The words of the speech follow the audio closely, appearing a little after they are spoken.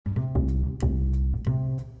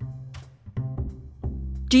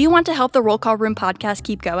Do you want to help the Roll Call Room podcast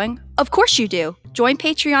keep going? Of course you do. Join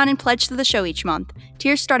Patreon and pledge to the show each month.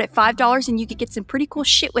 Tiers start at $5 and you can get some pretty cool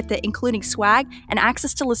shit with it, including swag and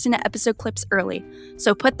access to listen to episode clips early.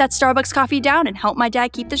 So put that Starbucks coffee down and help my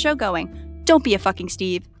dad keep the show going. Don't be a fucking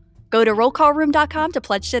Steve. Go to rollcallroom.com to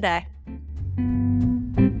pledge today.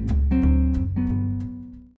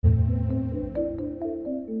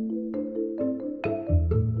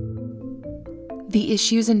 The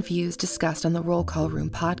issues and views discussed on the Roll Call Room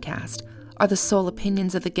podcast are the sole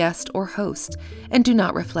opinions of the guest or host and do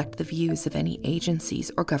not reflect the views of any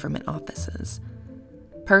agencies or government offices.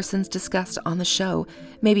 Persons discussed on the show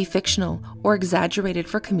may be fictional or exaggerated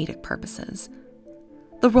for comedic purposes.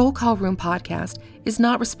 The Roll Call Room podcast is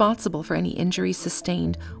not responsible for any injuries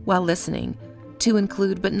sustained while listening, to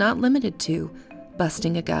include but not limited to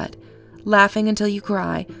busting a gut, laughing until you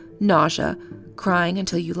cry, nausea, crying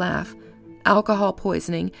until you laugh, alcohol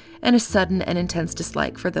poisoning, and a sudden and intense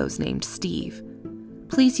dislike for those named Steve.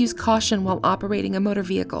 Please use caution while operating a motor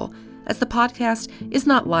vehicle, as the podcast is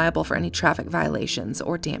not liable for any traffic violations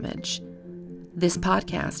or damage. This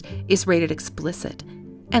podcast is rated explicit,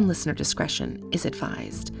 and listener discretion is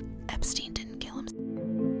advised. Epstein didn't kill him.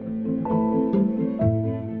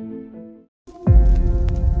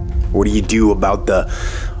 What do you do about the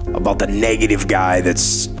negative guy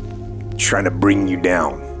that's trying to bring you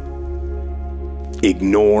down?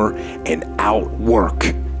 Ignore and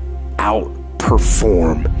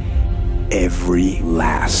outperform every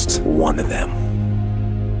last one of them.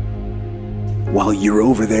 While you're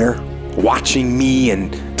over there watching me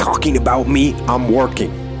and talking about me, I'm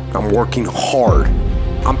working hard.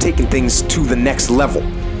 I'm taking things to the next level.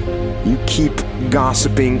 You keep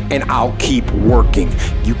gossiping and I'll keep working.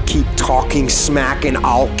 You keep talking smack and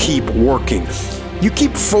I'll keep working. You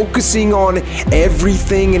keep focusing on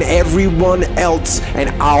everything and everyone else,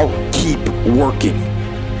 and I'll keep working.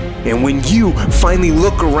 And when you finally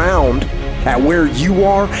look around at where you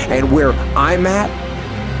are and where I'm at,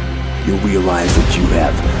 you'll realize that you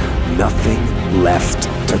have nothing left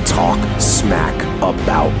to talk smack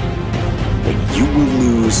about. And you will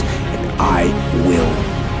lose, and I will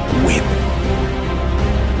win.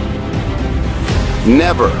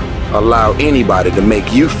 Never allow anybody to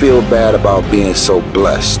make you feel bad about being so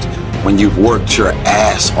blessed when you've worked your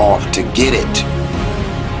ass off to get it.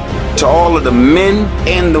 To all of the men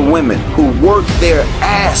and the women who work their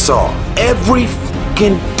ass off every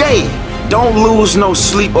fucking day, don't lose no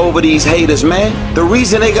sleep over these haters, man. The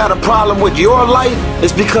reason they got a problem with your life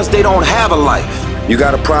is because they don't have a life. You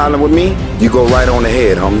got a problem with me? You go right on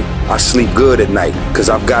ahead, homie. I sleep good at night because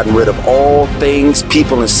I've gotten rid of all things,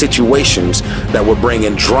 people, and situations that were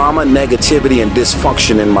bringing drama, negativity, and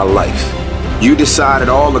dysfunction in my life. You decided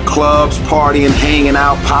all the clubs, partying, hanging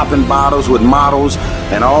out, popping bottles with models,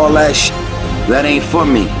 and all that shit, that ain't for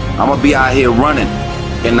me. I'm gonna be out here running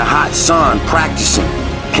in the hot sun, practicing,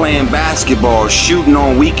 playing basketball, shooting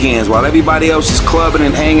on weekends while everybody else is clubbing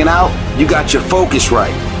and hanging out. You got your focus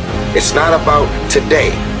right. It's not about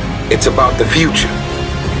today, it's about the future.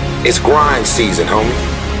 It's grind season, homie.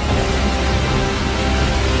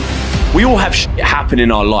 We all have shit happen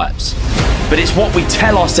in our lives, but it's what we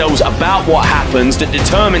tell ourselves about what happens that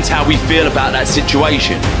determines how we feel about that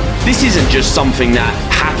situation. This isn't just something that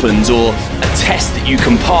happens or a test that you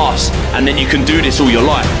can pass and then you can do this all your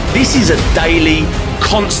life. This is a daily,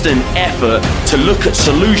 constant effort to look at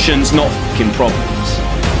solutions, not fucking problems.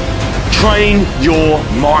 Train your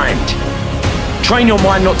mind. Train your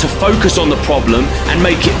mind not to focus on the problem and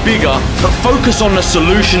make it bigger, but focus on the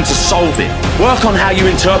solution to solve it. Work on how you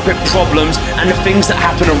interpret problems and the things that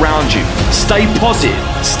happen around you. Stay positive,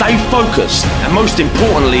 stay focused, and most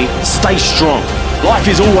importantly, stay strong. Life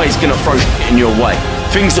is always gonna throw shit in your way.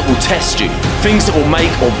 Things that will test you, things that will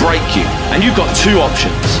make or break you. And you've got two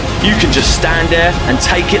options. You can just stand there and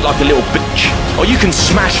take it like a little bitch, or you can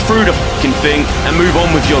smash through the fucking thing and move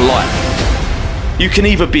on with your life. You can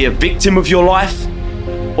either be a victim of your life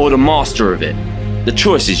or the master of it. The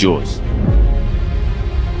choice is yours.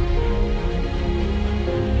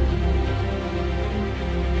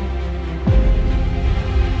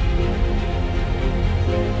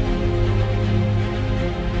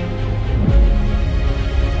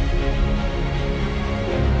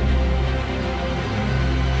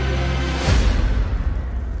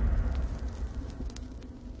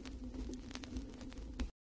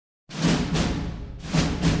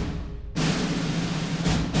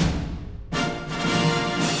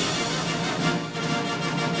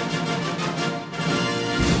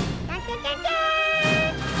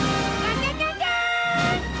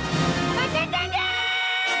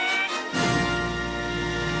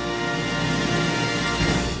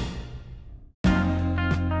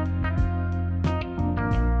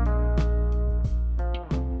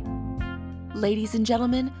 Ladies and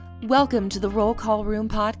gentlemen, welcome to the Roll Call Room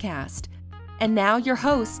podcast. And now your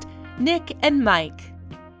host, Nick and Mike.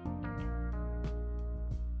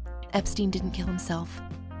 Epstein didn't kill himself.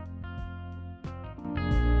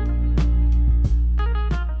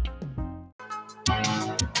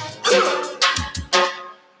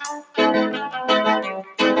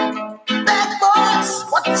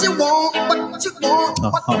 What you want, what you want,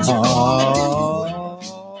 what you want.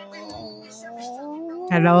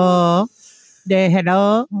 Hello.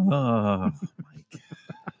 Hello. Oh, Mike.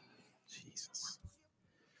 Jesus.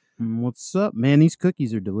 What's up, man? These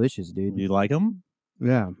cookies are delicious, dude. You like them?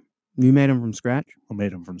 Yeah. You made them from scratch? I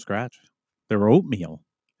made them from scratch. They're oatmeal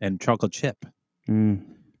and chocolate chip. Mm,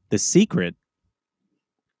 The secret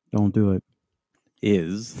don't do it.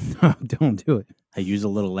 is Don't do it. I use a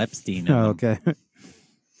little Epstein in Oh, them. okay.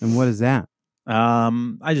 And what is that?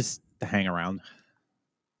 I just hang around.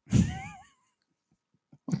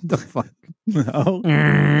 What the fuck?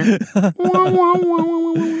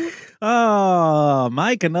 Oh,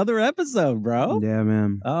 Mike, another episode, bro. Yeah,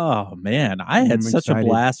 man. Oh man, I had I'm such a excited.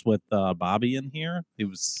 blast with Bobby in here.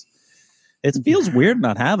 It feels weird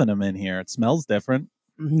not having him in here. It smells different.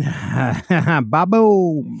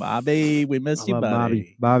 Babo. Bobby, we miss I you, love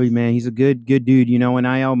buddy. Bobby, man, he's a good dude, you know. And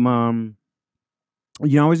I I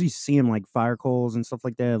always used to see him like fire coals and stuff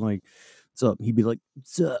like that. Like, what's up? He'd be like,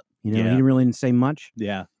 what's up? You know, Yeah. he didn't really say much.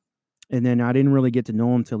 Yeah, And then I didn't really get to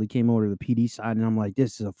know him till he came over to the PD side, and I'm like,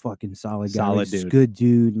 this is a fucking solid guy. Solid He's a dude. good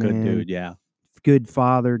dude, good man. dude. Yeah, Good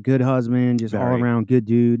father, good husband, just all Very. around good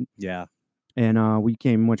dude. yeah. And we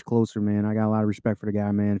came much closer, man. I got a lot of respect for the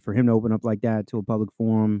guy, man. For him to open up like that to a public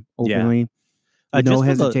forum openly, with no Just for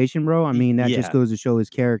the- hesitation, bro. I mean, that just Yeah. goes to show his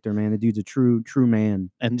character, man. The dude's a true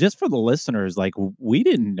man. And just for the listeners, like we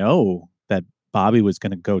didn't know that Bobby was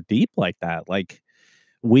going to go deep like that. Like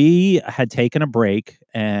we had taken a break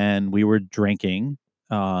and we were drinking.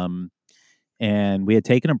 And we had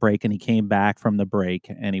taken a break and he came back from the break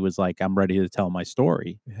and he was like, I'm ready to tell my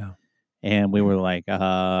story. Yeah. And we were like,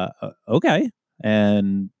 okay.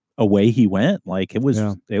 And away he went. Like it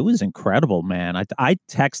was incredible, man. I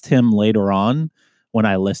text him later on when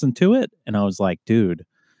I listened to it and I was like, dude,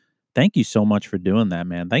 thank you so much for doing that,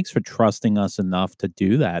 man. Thanks for trusting us enough to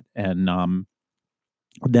do that. And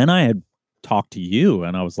then I had talked to you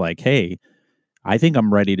and I was like, hey, I think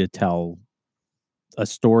I'm ready to tell a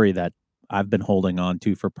story that I've been holding on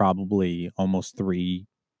to for probably almost 3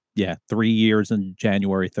 years. In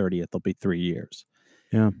January 30th, it'll be 3 years.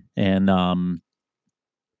 Yeah. And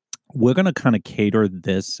we're going to kind of cater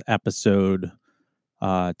this episode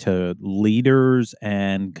to leaders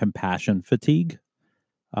and compassion fatigue,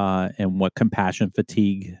 and what compassion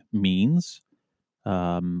fatigue means.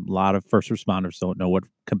 A lot of first responders don't know what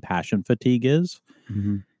compassion fatigue is.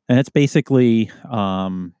 Mm-hmm. And it's basically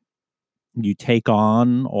you take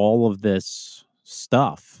on all of this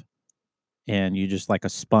stuff and you just like a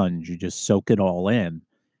sponge, you just soak it all in.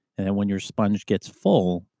 And then when your sponge gets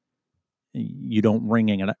full, you don't wring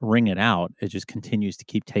it out. It just continues to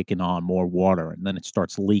keep taking on more water and then it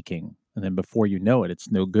starts leaking. And then before you know it, it's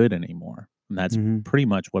no good anymore. And that's pretty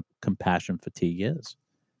much what compassion fatigue is.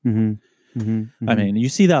 Mm-hmm. I mean, you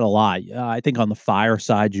see that a lot. I think on the fire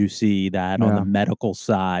side, you see that. On Yeah. the medical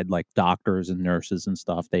side, like doctors and nurses and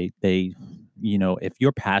stuff, they, you know, if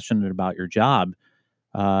you're passionate about your job,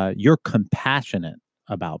 you're compassionate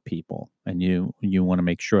about people, and you want to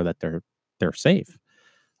make sure that they're safe.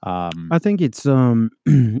 I think it's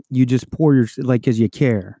you just pour your like because you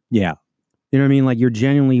care. Yeah, You know what I mean? Like you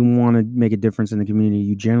genuinely want to make a difference in the community.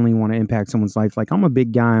 You genuinely want to impact someone's life. Like I'm a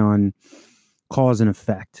big guy on cause and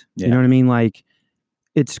effect. Yeah. You know what I mean? Like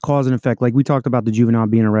it's cause and effect. Like we talked about the juvenile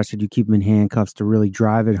being arrested. You keep him in handcuffs to really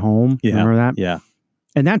drive it home. Yeah. Remember that? yeah,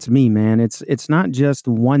 And that's me, man. It's not just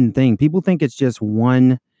one thing. People think it's just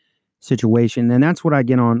one situation. And that's what I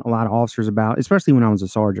get on a lot of officers about, especially when I was a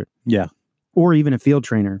sergeant. Yeah. Or even a field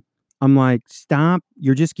trainer. I'm like, stop.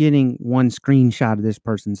 You're just getting one screenshot of this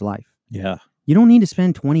person's life. yeah, You don't need to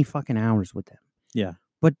spend 20 fucking hours with them. yeah,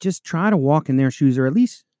 But just try to walk in their shoes, or at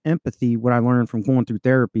least empathy. What I learned from going through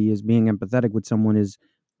therapy is being empathetic with someone is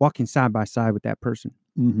walking side by side with that person.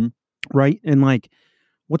 mm-hmm. Right. And like,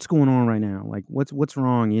 what's going on right now? Like what's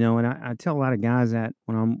wrong? You know, and I tell a lot of guys that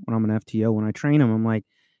when I'm an FTO, when I train them, I'm like,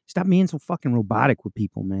 stop being so fucking robotic with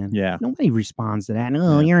people, man. Yeah. Nobody responds to that.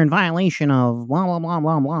 Oh, you're in violation of blah, blah, blah,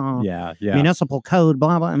 blah, blah. yeah, yeah, Municipal code,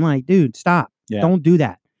 blah, blah. I'm like, dude, stop. Yeah. Don't do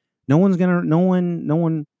that. No one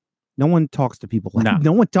talks to people like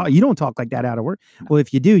No. you don't talk like that out of work. Well,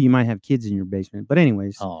 if you do, you might have kids in your basement. But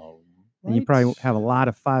anyways, Oh, and you probably have a lot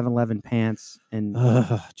of 5'11" pants and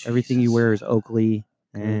everything you wear is Oakley.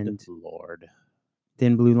 And Lord.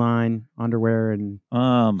 thin blue line underwear and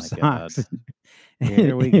Oh my socks. God.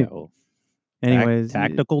 Here we go. Anyways,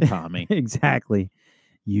 Tactical Tommy. Exactly.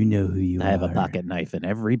 You know who you are. I have a pocket knife in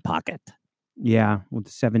every pocket. Yeah, with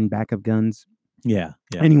 7 backup guns. Yeah.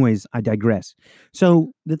 Yeah. Anyways, I digress.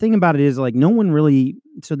 So the thing about it is, like, no one really.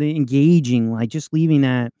 So the engaging, like, just leaving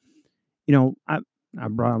that. I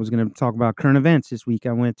was going to talk about current events this week.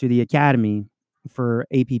 I went to the academy for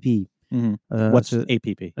APP. What's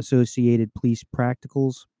APP? Associated Police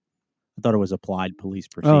Practicals. I thought it was Applied Police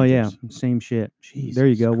Procedures. Oh yeah, same shit. Jesus there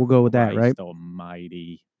you go. We'll go with that, right? Christ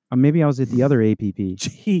Almighty. Maybe I was at the other APP.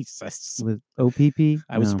 Jesus. With OPP.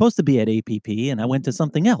 I was supposed to be at APP, and I went to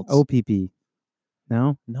something else. OPP.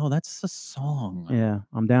 No, that's a song. Yeah,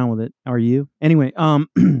 I'm down with it. Are you? Anyway,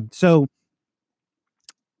 so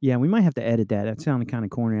yeah, we might have to edit that. That sounded kind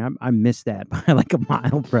of corny. I missed that by like a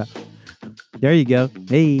mile, bro. There you go.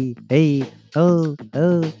 Hey, oh,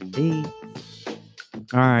 hey.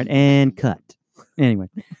 All right, and cut. Anyway,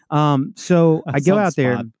 so I go out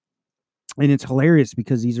there, and it's hilarious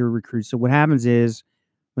because these are recruits. So what happens is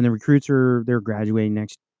when the recruits they're graduating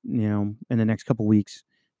next, in the next couple weeks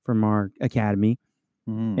from our academy,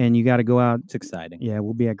 and you got to go out. It's exciting. Yeah,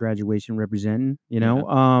 we'll be at graduation representing.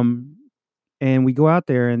 And we go out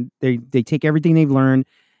there and they take everything they've learned,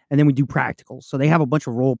 and then we do practicals. So they have a bunch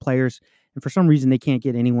of role players. And for some reason, they can't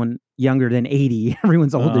get anyone younger than 80.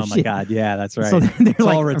 Everyone's old as shit. Oh, my God. Yeah, that's right. So they're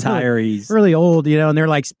like all retirees. Really old, and they're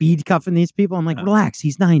like speed cuffing these people. I'm like, relax,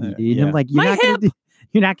 he's 90, dude. Yeah. And I'm like,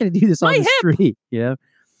 you're not going to do this on the street.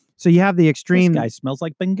 So you have the extreme. This guy smells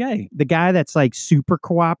like Bengay. The guy that's like super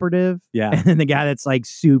cooperative. Yeah. And then the guy that's like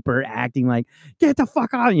super acting like, get the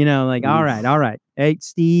fuck out. Like, all right. Hey,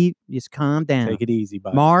 Steve, just calm down. Take it easy,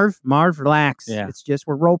 bud. Marv, relax. Yeah. It's just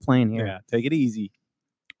we're role playing here. Yeah, take it easy.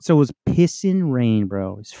 So it was pissing rain,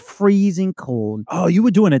 bro. It's freezing cold. Oh, you were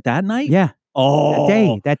doing it that night? Yeah.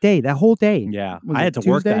 Oh. That whole day. Yeah. Was I it had to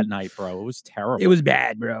work Tuesday? that night, bro. It was terrible. It was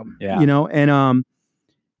bad, bro. Yeah. And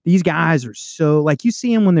these guys are so, like, you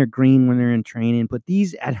see them when they're green, when they're in training, but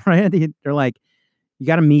these, they're like, you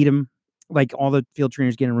got to meet them. Like, all the field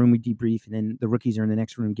trainers get in a room, we debrief, and then the rookies are in the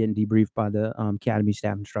next room getting debriefed by the academy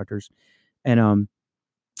staff instructors. And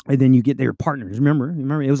then you get their partners. Remember,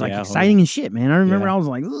 it was like exciting and shit, man. I remember I was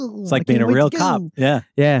like, it's like being a real cop. Yeah.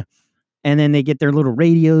 Yeah. And then they get their little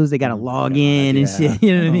radios. They got to log in and shit.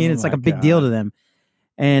 You know what I mean? It's like a big deal to them.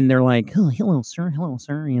 And they're like, oh, hello, sir.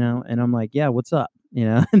 And I'm like, yeah, what's up?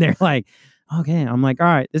 And they're like, okay. I'm like, all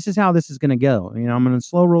right, this is how this is going to go. I'm going to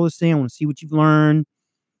slow roll this thing. I want to see what you've learned.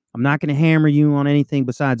 I'm not going to hammer you on anything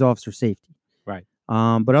besides officer safety. Right.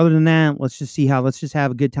 But other than that, let's just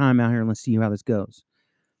have a good time out here and let's see how this goes.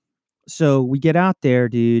 So we get out there,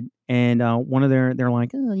 dude, and one of they're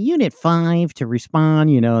like, Unit 5 to respond,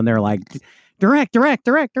 and they're like, direct.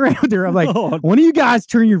 They're like, one of you guys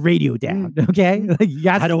turn your radio down, okay? Like, you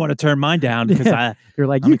guys, I don't want to turn mine down because they're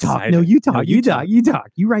like, I'm you talk, excited. no, you talk, No, you talk,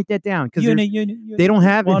 you write that down because unit. They don't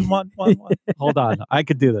have one. Hold on, I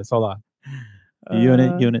could do this. Hold on.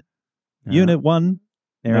 Unit 1.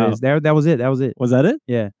 There it is. That was it. Was that it?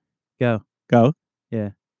 Yeah. Go. Yeah.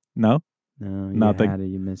 No. No, nothing. Had it.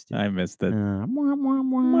 You missed it. I missed it.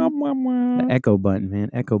 The echo button, man.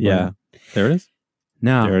 Echo button. Yeah. There it is.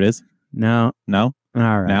 No. There it is. No. No. All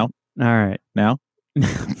right. Now. All right. Now.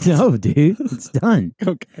 No, dude. It's done.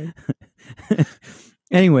 Okay.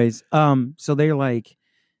 Anyways, so they're like,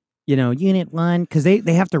 Unit 1, because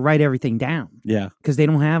they have to write everything down. Yeah. Because they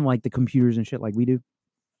don't have like the computers and shit like we do.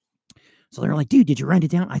 So they're like, dude, did you write it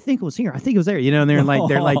down? I think it was here. I think it was there. And they're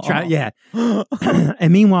like trying, yeah.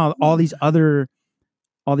 And meanwhile, all these other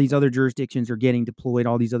jurisdictions are getting deployed.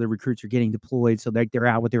 All these other recruits are getting deployed. So they're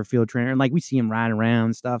out with their field trainer. And like we see them riding around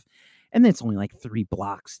and stuff. And it's only like 3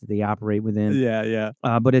 blocks that they operate within. Yeah, yeah.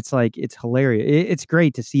 But it's like, it's hilarious. It's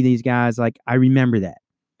great to see these guys. Like, I remember that.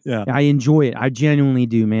 Yeah. I enjoy it. I genuinely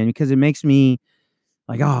do, man, because it makes me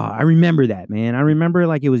like, I remember that, man. I remember it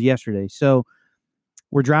like it was yesterday. So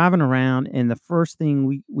we're driving around, and the first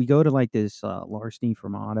thing we go to like this larceny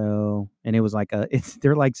Formato, and it was like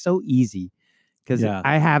they're like so easy because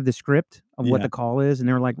I have the script of what the call is, and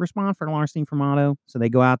they're like, respond for larceny Formato. So they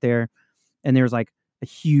go out there, and there's like a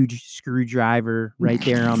huge screwdriver right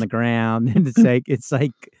there on the ground, and it's like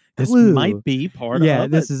this clue. might be part of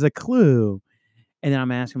it. This is a clue. And then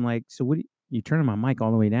I'm asking like, so what? You turning my mic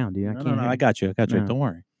all the way down, dude? No, I got you. No. Don't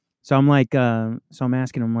worry. So I'm like, so I'm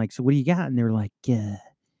asking them like, so what do you got? And they're like,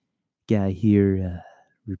 guy here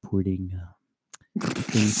reporting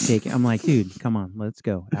things taken. I'm like, dude, come on, let's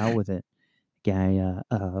go out with it. Guy,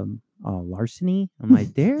 larceny. I'm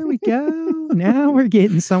like, there we go. Now we're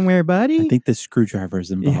getting somewhere, buddy. I think the screwdriver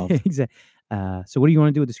is involved. Exactly. So what do you want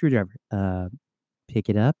to do with the screwdriver? pick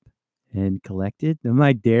it up and collect it. I'm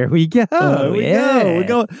like, there we go. We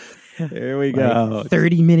go. There we go. Like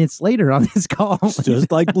 30 minutes later on this call.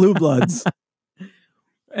 Just like Blue Bloods.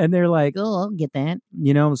 And they're like, oh, I'll get that.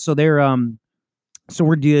 You know, so they're, so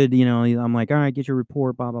we're good, you know, I'm like, all right, get your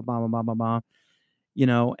report, blah, blah, blah, blah, blah, blah, blah. You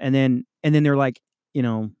know, and then they're like, you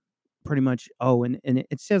know, pretty much, oh, and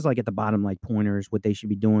it says like at the bottom, like pointers, what they should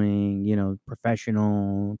be doing, you know,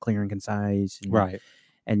 professional, clear and concise. And, right.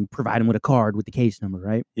 And provide them with a card with the case number,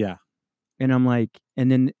 right? Yeah. And I'm like,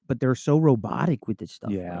 but they're so robotic with this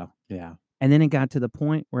stuff. Yeah. Right? Yeah. And then it got to the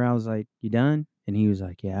point where I was like, you done? And he was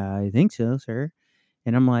like, yeah, I think so, sir.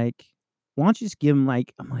 And I'm like, why don't you just give him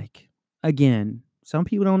like, I'm like, again, some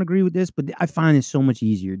people don't agree with this, but I find it so much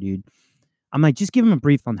easier, dude. I'm like, just give him a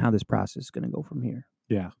brief on how this process is going to go from here.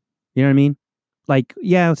 Yeah. You know what I mean? Like,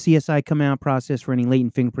 yeah, CSI come out, process for any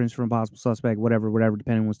latent fingerprints from a possible suspect, whatever,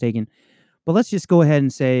 depending on what's taken. But let's just go ahead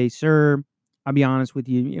and say, sir, I'll be honest with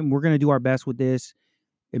you, and we're going to do our best with this.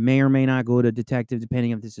 It may or may not go to detective,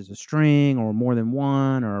 depending if this is a string or more than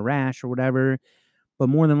one or a rash or whatever. But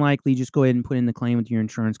more than likely, just go ahead and put in the claim with your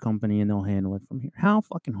insurance company, and they'll handle it from here. How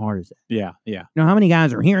fucking hard is that? Yeah, yeah. You know, how many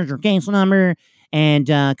guys are, here's your case number, and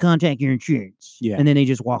contact your insurance. Yeah. And then they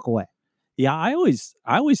just walk away. Yeah, I always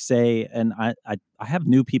say, and I have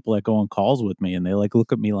new people that go on calls with me, and they like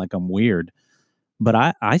look at me like I'm weird.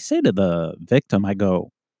 But I say to the victim, I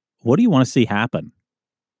go, what do you want to see happen?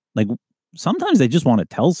 Like, sometimes they just want to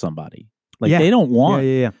tell somebody. Like, they don't want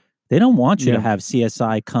they don't want you to have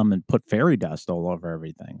CSI come and put fairy dust all over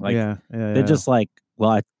everything. Like, they're just like,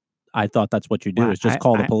 well, I thought that's what you do, is just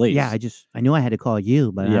call the police. I knew I had to call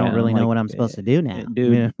you, but I don't really know what I'm supposed to do now.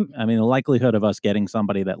 Dude, I mean, the likelihood of us getting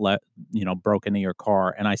somebody that broke into your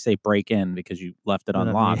car, and I say break in because you left it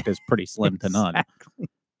unlocked, is pretty slim to none.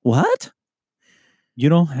 What? You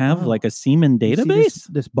don't have like a Seaman database?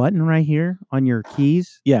 This button right here on your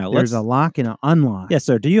keys? Yeah. There's a lock and an unlock. Yes,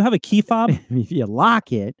 sir. Do you have a key fob? If you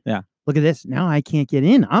lock it, look at this. Now I can't get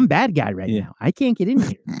in. I'm bad guy now. I can't get in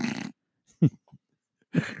here.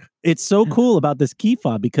 It's so cool about this key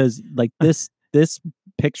fob because like this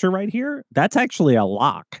picture right here, that's actually a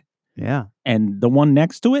lock. Yeah. And the one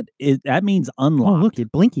next to it, that means unlocked. Oh, look, it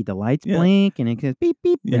blinky. The lights blink and it says beep,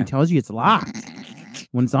 beep, and tells you it's locked.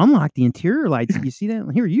 When it's unlocked, the interior lights, you see that?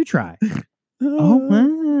 Here, you try. Oh,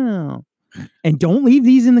 wow. And don't leave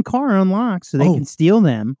these in the car unlocked so they can steal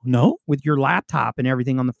them. No? With your laptop and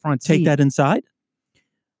everything on the front seat. Take that inside?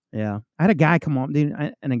 Yeah. I had a guy come off,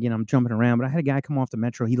 and again, I'm jumping around, but I had a guy come off the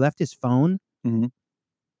metro. He left his phone. Mm-hmm.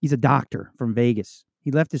 He's a doctor from Vegas.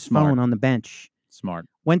 He left his phone on the bench. Smart.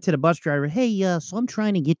 Went to the bus driver. Hey, so I'm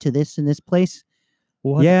trying to get to this and this place.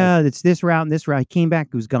 What? Yeah, it's this route and this route. He came back,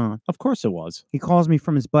 it was gone. Of course it was. He calls me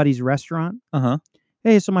from his buddy's restaurant. Uh-huh.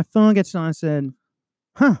 Hey, so my phone gets on. I said,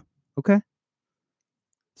 huh, okay.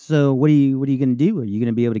 So what are you going to do? Are you going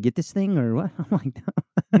to be able to get this thing or what? I'm like,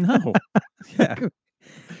 no. Yeah.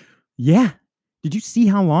 Yeah. Did you see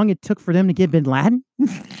how long it took for them to get Bin Laden?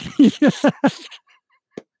 What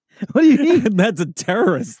do you mean? That's a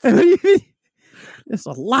terrorist. What do you mean? There's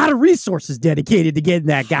a lot of resources dedicated to getting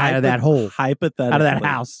that guy out of that hole. Hypothetically. Out of that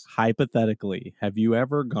house. Hypothetically, have you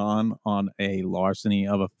ever gone on a larceny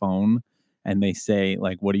of a phone and they say,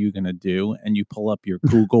 like, what are you going to do? And you pull up your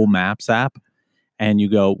Google Maps app and you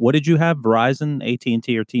go, what did you have? Verizon,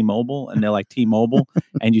 AT&T, or T-Mobile? And they're like, T-Mobile.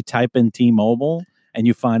 And you type in T-Mobile and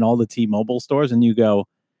you find all the T-Mobile stores and you go,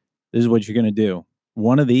 this is what you're going to do.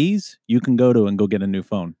 One of these you can go to and go get a new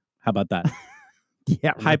phone. How about that?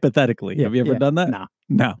 Yeah. Hypothetically. Have you ever done that?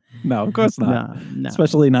 No. No, of course not. No.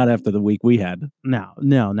 Especially not after the week we had. No,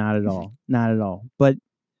 not at all. Not at all. But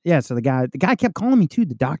yeah, so the guy kept calling me too,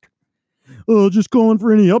 the doctor. Oh, just calling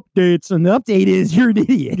for any updates. And the update is you're an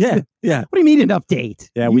idiot. Yeah. What do you mean an update?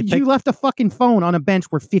 Yeah, you left a fucking phone on a bench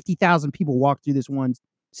where 50,000 people walk through this one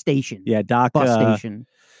station. Yeah, Doc. Bus station.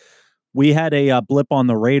 We had a blip on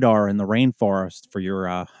the radar in the rainforest for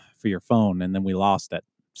your phone, and then we lost it.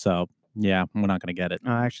 So yeah, we're not going to get it.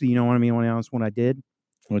 Actually, you know what I mean? What I did?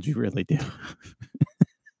 What'd you really do?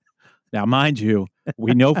 Now, mind you,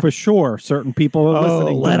 we know for sure certain people are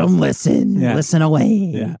listening. Let them listen. Yeah. Listen away.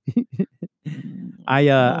 Yeah.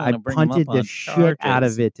 I punted the shit out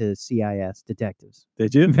of it to CIS detectives.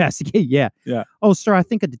 Did you? Investigate, yeah. Oh, sir, I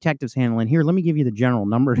think a detective's handling. Here, let me give you the general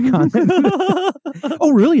number to contact.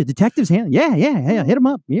 Oh, really? A detective's handling? Yeah. Hit him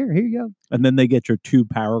up. Here you go. And then they get your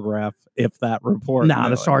 2-paragraph, if that report. Nah,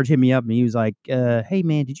 the Sarge hit me up and he was like, hey,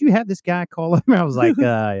 man, did you have this guy call up? I was like,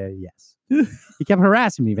 yes. He kept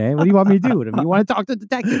harassing me, man. What do you want me to do with him? You want to talk to a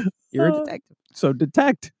detective? You're a detective. So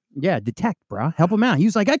detect. Yeah, detect, bro. Help him out. He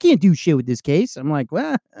was like, I can't do shit with this case. I'm like,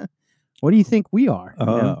 well, What do you think we are?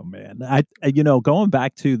 Oh man, going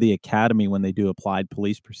back to the academy when they do applied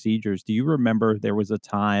police procedures. Do you remember there was a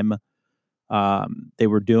time they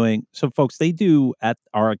were doing? So, folks, they do at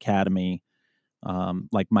our academy.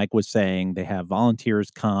 Like Mike was saying, they have volunteers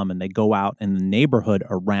come and they go out in the neighborhood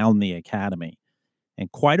around the academy.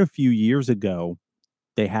 And quite a few years ago,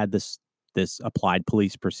 they had this applied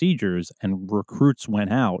police procedures, and recruits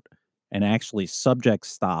went out and actually subject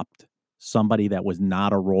stopped somebody that was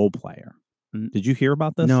not a role player. Did you hear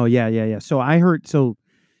about this? No, yeah. So I heard. So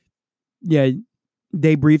yeah,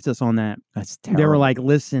 they briefed us on that. That's terrible. They were like,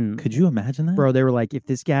 "Listen, could you imagine that, bro?" They were like, "If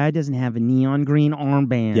this guy doesn't have a neon green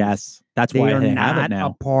armband, yes, that's why they have it now.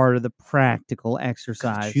 A part of the practical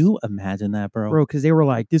exercise." Could you imagine that, bro? Because they were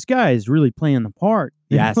like, "This guy is really playing the part."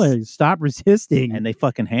 Yes, like, stop resisting. And they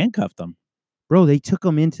fucking handcuffed him, bro. They took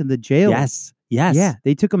him into the jail. Yes, yeah.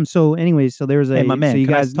 They took him. So, anyways, so there was a. Hey, my man, so you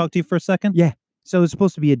can guys I talk to you for a second? Yeah. So it was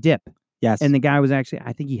supposed to be a dip. Yes. And the guy was actually,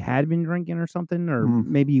 I think he had been drinking or something, or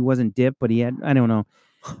maybe he wasn't dip, but he had, I don't know.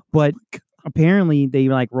 But apparently they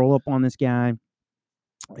like roll up on this guy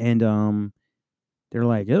and they're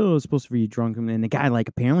like, "Oh, it's supposed to be drunk." And the guy like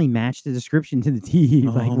apparently matched the description to the T,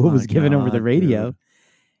 like what was given over the radio. Dude.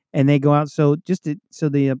 And they go out. So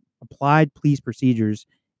the applied police procedures,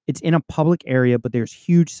 it's in a public area, but there's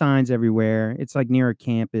huge signs everywhere. It's like near a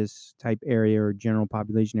campus type area or general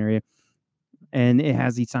population area. And it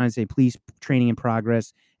has these signs that say police training in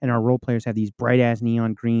progress. And our role players have these bright ass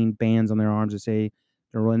neon green bands on their arms that say,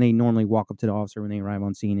 and they normally walk up to the officer when they arrive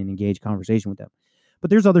on scene and engage conversation with them. But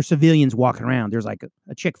there's other civilians walking around. There's like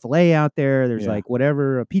a Chick-fil-A out there. There's like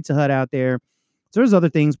whatever, a Pizza Hut out there. So there's other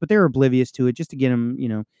things, but they're oblivious to it just to get them,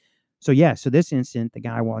 So so this instant, the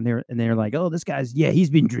guy walked there and they're like, "Oh, this guy's, he's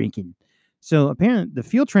been drinking." So apparently the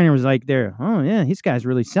field trainer was like there, "Oh yeah, this guy's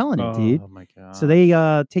really selling it, dude." Oh my God. So they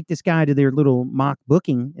take this guy to their little mock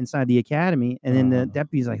booking inside the academy. And then the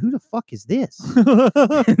deputy's like, "Who the fuck is this?"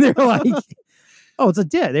 And they're like, "Oh, it's a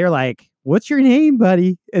dip." They're like, "What's your name,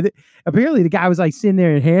 buddy?" And apparently the guy was like sitting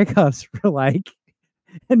there in handcuffs for like,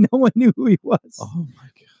 and no one knew who he was. Oh my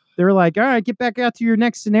God. They were like, "All right, get back out to your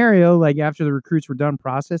next scenario." Like after the recruits were done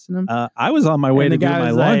processing them. I was on my way to do my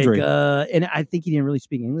laundry. And I think he didn't really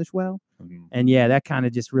speak English well. And that kind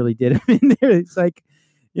of just really did him in there. It's like,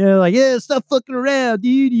 stop fucking around,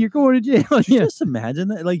 dude. You're going to jail. Could you just imagine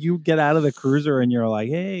that? Like you get out of the cruiser and you're like,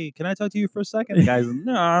 "Hey, can I talk to you for a second?" The guy's,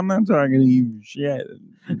 "No, I'm not talking to you, shit."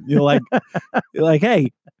 You're like,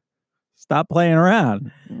 "Hey, stop playing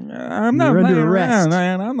around." "I'm not playing around,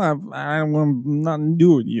 man. I want nothing to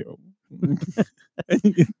do with you."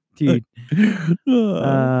 Dude.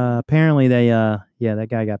 Apparently they that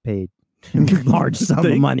guy got paid large sum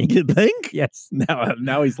of money. You think? Yes.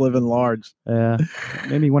 Now he's living large.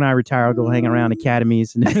 Maybe when I retire I'll go hang around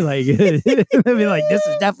academies and they're like they'll be like, "This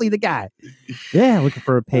is definitely the guy." Yeah, looking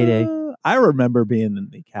for a payday. I remember being in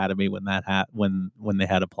the academy when that when they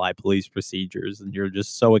had applied police procedures, and you're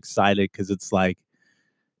just so excited because it's like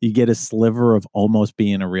you get a sliver of almost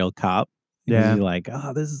being a real cop. Yeah, you're like,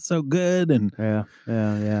 "Oh, this is so good," and yeah.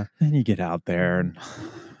 Then you get out there and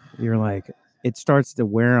you're like, it starts to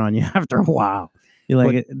wear on you after a while. You're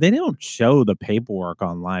like, they don't show the paperwork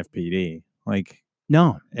on Live PD. Like,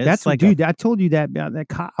 no, that's like, dude. I told you that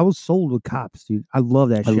I was sold with Cops, dude. I love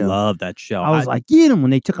that show. I love that show. I was like, get them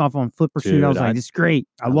when they took off on Foot Pursuit. I was like, this is great.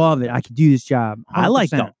 I love it. I could do this job. 100%. I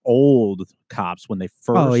like the old Cops when they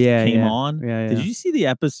first came on. Yeah. Did you see the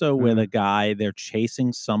episode where the guy they're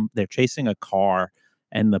chasing a car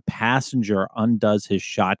and the passenger undoes his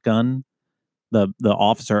shotgun? The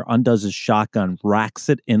officer undoes his shotgun, racks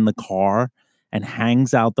it in the car, and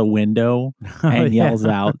hangs out the window and yells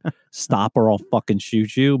out, "Stop or I'll fucking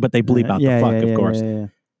shoot you." But they bleep out the fuck, of course. Yeah.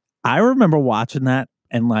 I remember watching that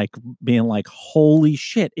and like being like, "Holy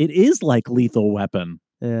shit, it is like Lethal Weapon."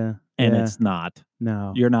 Yeah. And it's not.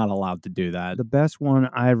 No. You're not allowed to do that. The best one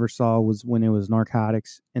I ever saw was when it was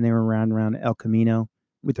Narcotics and they were around El Camino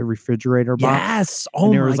with the refrigerator box. Yes. Oh,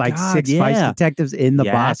 and there was like 6 vice detectives in the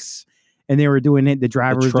box. And they were doing it. The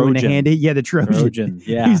driver was doing the hand. Yeah, the Trojan.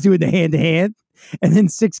 Yeah. He was doing the hand-to-hand. And then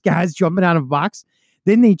 6 guys jumping out of a box.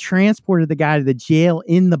 Then they transported the guy to the jail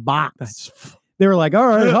in the box. They were like, "All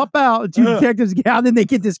right, hop out." 2 detectives get out. Then they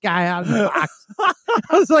get this guy out of the box.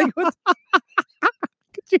 I was like, what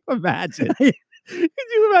could you imagine? Could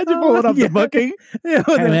you imagine pulling up the booking? Yeah,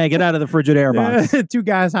 hey, man, get out of the Frigidaire box. 2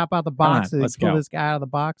 guys hop out the box and let's pull go. this guy out of the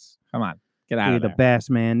box. Come on. Get out of the there. best,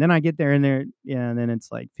 man. Then I get there and and then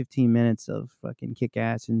it's like 15 minutes of fucking kick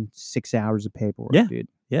ass and 6 hours of paperwork, dude.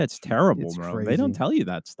 Yeah, it's terrible, It's bro. crazy. They don't tell you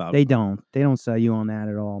that stuff. They don't sell you on that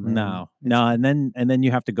at all, man. No, and then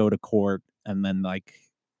you have to go to court, and then like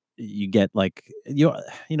you get like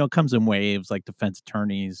it comes in waves, like defense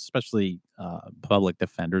attorneys, especially public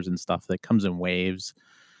defenders and stuff. That comes in waves.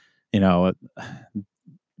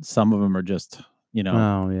 Some of them are just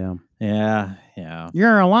Oh yeah.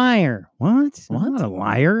 You're a liar. What? I'm not a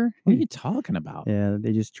liar. What are you talking about? Yeah,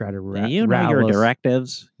 they just try to Do you know your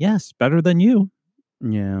directives? Yes, better than you.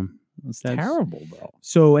 Yeah, It's terrible, bro.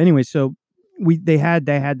 So anyway, they had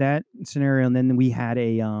that scenario, and then we had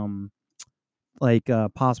a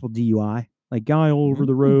possible DUI, like guy all over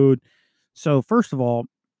the road. So first of all,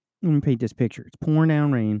 let me paint this picture. It's pouring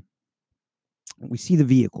down rain. We see the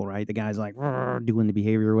vehicle, right? The guy's like doing the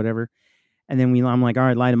behavior or whatever. And then I'm like, all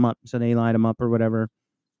right, light him up. So they light him up or whatever.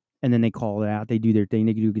 And then they call it out. They do their thing.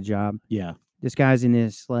 They do a good job. Yeah. This guy's in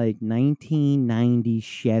this like 1990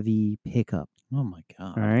 Chevy pickup. Oh my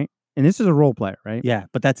God. All right. And this is a role player, right? Yeah,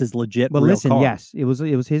 but that's his legit. But real listen, car. yes, it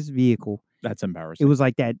was his vehicle. That's embarrassing. It was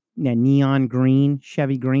like that neon green,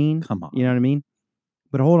 Chevy green. Come on. You know what I mean?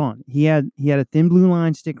 But hold on. He had a thin blue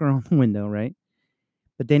line sticker on the window, right?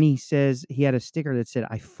 But then he says he had a sticker that said,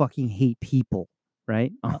 "I fucking hate people,"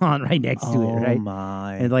 right? On right next to it, right? Oh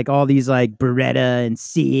my. And like all these like Beretta and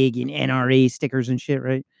SIG and NRA stickers and shit,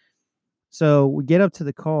 right? So we get up to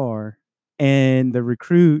the car and the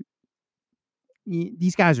recruit,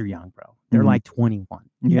 these guys are young, bro. They're like 21.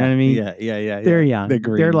 You know what I mean? Yeah. They're young. They're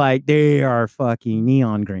green. They're like, they are fucking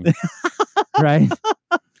neon green. Right?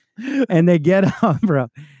 And they get up, bro.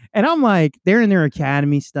 And I'm like, they're in their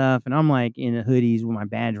academy stuff. And I'm like in hoodies with my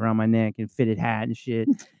badge around my neck and fitted hat and shit.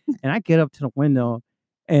 And I get up to the window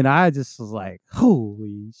and I just was like,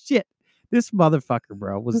 holy shit. This motherfucker,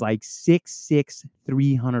 bro, was like 6'6",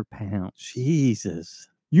 300 pounds. Jesus.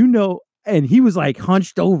 And he was like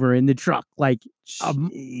hunched over in the truck like a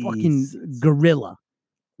fucking gorilla.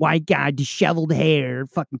 White guy, disheveled hair,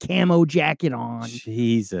 fucking camo jacket on.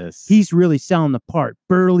 Jesus. He's really selling the part.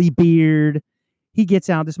 Burly beard. He gets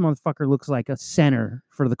out. This motherfucker looks like a center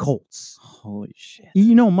for the Colts. Holy shit.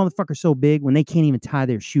 You know a motherfucker's so big when they can't even tie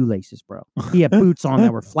their shoelaces, bro. He had boots on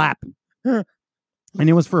that were flapping. And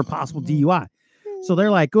it was for a possible DUI. So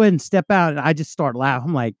they're like, go ahead and step out. And I just start laughing.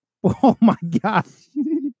 I'm like, oh my God.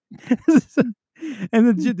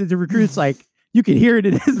 And the recruit's like, you can hear it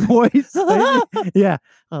in his voice. Yeah.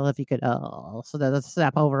 Well, if you could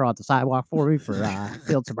step over on the sidewalk for me for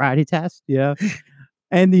field sobriety test. Yeah.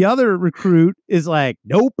 And the other recruit is like,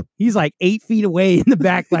 nope. He's like 8 feet away in the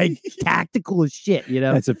back, like tactical as shit, you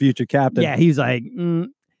know? That's a future captain. Yeah. He's like,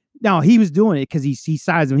 No, he was doing it because he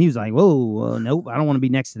sized him. He was like, whoa, nope. I don't want to be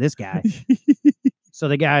next to this guy. So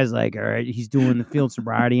the guy's like, all right, he's doing the field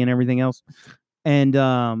sobriety and everything else. And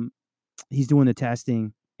he's doing the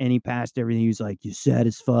testing. And he passed everything. He was like, "You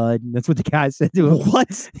satisfied?" That's what the guy said to him.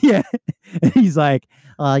 What? Yeah. And he's like,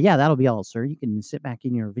 "Yeah, that'll be all, sir. You can sit back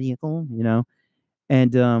in your vehicle, you know."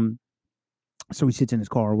 And so he sits in his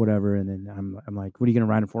car or whatever. And then I'm like, "What are you gonna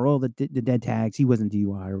ride him for?" "Oh, the dead tags. He wasn't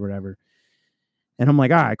DUI or whatever." And I'm like,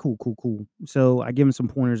 "All right, cool." So I give him some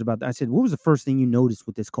pointers about that. I said, "What was the first thing you noticed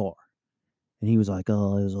with this car?" And he was like,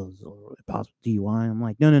 "Oh, it was a possible DUI." I'm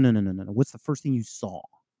like, "No. What's the first thing you saw?"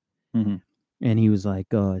 Mm-hmm. And he was like,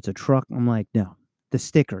 it's a truck. I'm like, no, the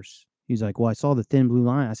stickers. He's like, well, I saw the thin blue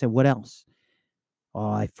line. I said, what else?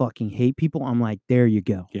 Oh, I fucking hate people. I'm like, there you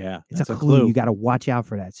go. Yeah. It's a clue. You got to watch out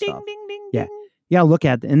for that stuff. Ding. Yeah. Yeah. Look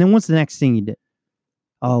at it. And then what's the next thing you did?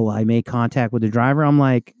 Oh, I made contact with the driver. I'm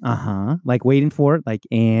like, like waiting for it. Like,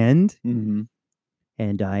 and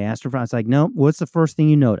I asked her, I was like, no, what's the first thing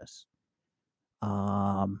you notice?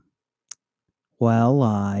 Well,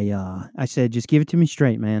 I said, just give it to me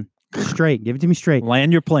straight, man. Straight. Give it to me straight.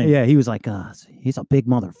 Land your plane. Yeah. He was like, he's a big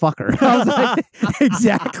motherfucker. I was like,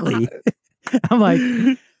 exactly. I'm like,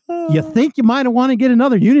 you think you might have want to get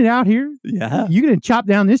another unit out here? Yeah. You're going to chop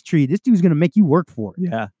down this tree. This dude's going to make you work for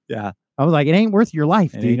it. Yeah. I was like, it ain't worth your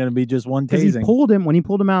life, dude. It ain't going to be just one tasing. When he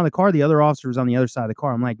pulled him out of the car, the other officer was on the other side of the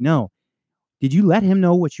car. I'm like, no. Did you let him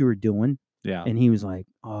know what you were doing? Yeah. And he was like,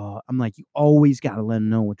 I'm like, you always got to let him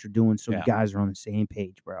know what you're doing so the guys are on the same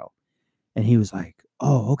page, bro. And he was like,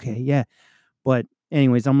 oh, okay, yeah. But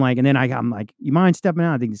anyways, I'm like, and then I'm like, you mind stepping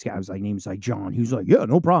out? I think this guy was like, name was like John. He was like, yeah,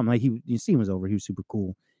 no problem. Like you see him was over. He was super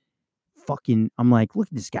cool. I'm like, look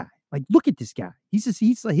at this guy. Like, look at this guy. He's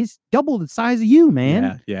like, he's double the size of you,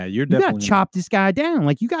 man. Yeah. You got to chop this guy down.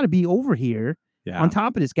 Like, you got to be over here on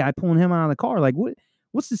top of this guy, pulling him out of the car. Like,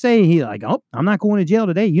 what's to say? He like, oh, I'm not going to jail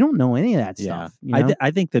today. You don't know any of that stuff. You know?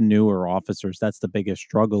 I think the newer officers, that's the biggest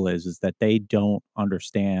struggle is that they don't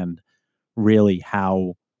understand really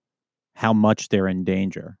how how much they're in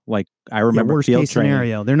danger. Like I remember worst field case training.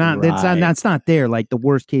 scenario. They're not. Right. That's not there. Like the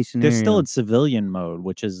worst case scenario. They're still in civilian mode,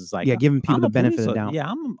 which is like giving people I'm the a benefit police of the doubt.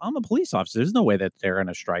 Yeah, I'm a police officer. There's no way that they're going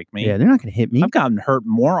to strike me. Yeah, they're not going to hit me. I've gotten hurt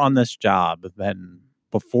more on this job than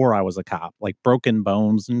before I was a cop, like broken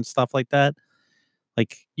bones and stuff like that.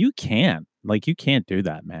 Like you can't do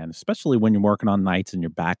that, man. Especially when you're working on nights and your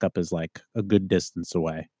backup is like a good distance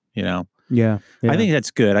away. You know. Yeah. I think that's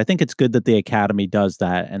good. I think it's good that the academy does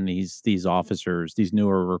that, and these officers, these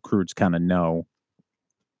newer recruits, kind of know,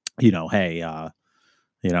 hey,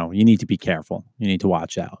 you need to be careful. You need to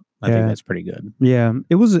watch out. I think that's pretty good. Yeah,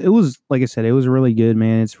 it was like I said, it was really good,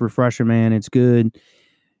 man. It's refreshing, man. It's good.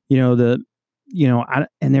 And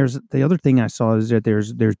there's the other thing I saw is that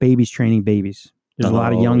there's babies training babies. There's a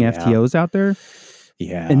lot of young FTOs out there.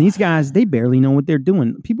 Yeah, and these guys, they barely know what they're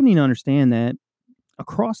doing. People need to understand that.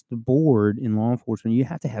 Across the board in law enforcement, you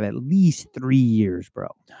have to have at least 3 years, bro,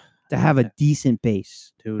 to have a decent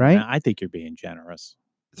base. Dude, right? Man, I think you're being generous.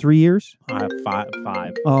 3 years?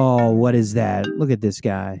 Five. Oh, what is that? Look at this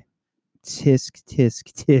guy. Tisk,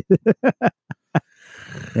 tisk, tisk.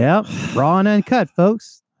 Yep. Raw and uncut,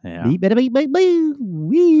 folks. Yeah. Beep, beep, beep, beep,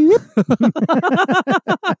 beep.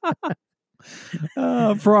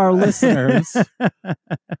 For our listeners,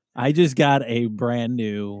 I just got a brand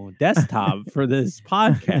new desktop for this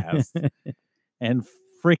podcast, and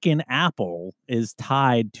freaking Apple is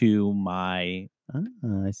tied to my.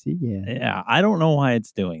 I see. Yeah, I don't know why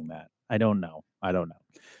it's doing that. I don't know.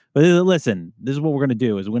 But listen, this is what we're gonna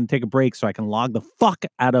do: is we're gonna take a break so I can log the fuck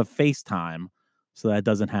out of FaceTime, so that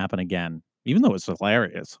doesn't happen again. Even though it's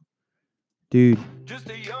hilarious. Dude.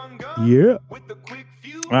 Yeah.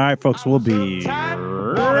 All right, folks, we'll be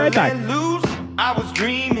right back. I was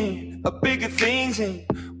dreaming of bigger things and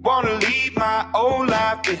wanna leave my old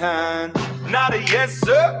life behind. Not a yes,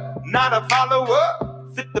 sir, not a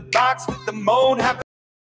follower. Fit the box, fit the mold.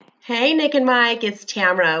 Hey, Nick and Mike, it's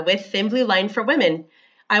Tamra with Thin Blue Line for Women.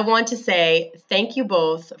 I want to say thank you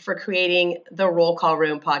both for creating the Roll Call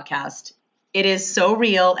Room podcast. It is so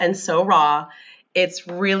real and so raw. It's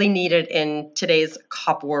really needed in today's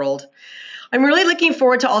cop world. I'm really looking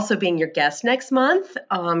forward to also being your guest next month.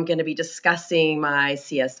 I'm going to be discussing my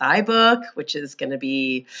CSI book, which is going to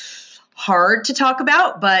be hard to talk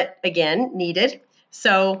about, but again, needed.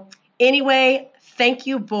 So anyway, thank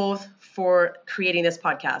you both for creating this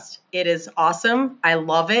podcast. It is awesome. I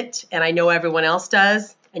love it. And I know everyone else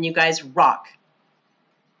does. And you guys rock.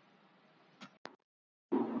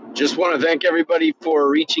 Just want to thank everybody for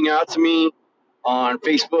reaching out to me on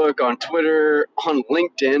Facebook, on Twitter, on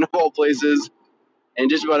LinkedIn, of all places, and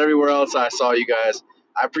just about everywhere else I saw you guys.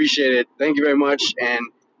 I appreciate it. Thank you very much. And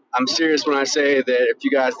I'm serious when I say that if you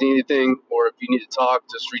guys need anything or if you need to talk,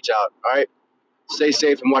 just reach out. All right? Stay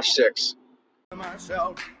safe and watch 6.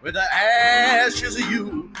 Myself with the ashes of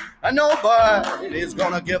you, and nobody's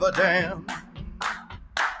gonna give a damn.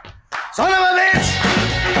 Son of a bitch,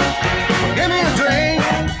 give me a drink.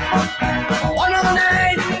 One of the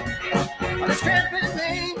night.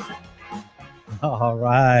 All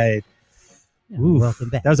right. Welcome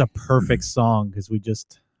back. That was a perfect song because we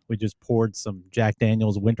just poured some Jack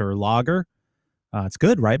Daniel's Winter Lager. It's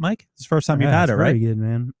good, right, Mike? It's the first time you've had it, right? Very good,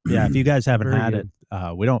 man. Yeah, if you guys haven't Very had good.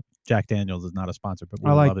 it, we don't. Jack Daniel's is not a sponsor, but we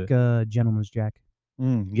I love like it. Gentleman's Jack.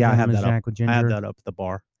 Yeah, I have that Jack up. with ginger. I have that up at the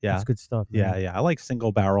bar. Yeah, That's good stuff. Man. yeah. I like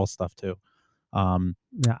single barrel stuff too.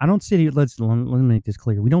 Yeah, I don't sit here. Let me make this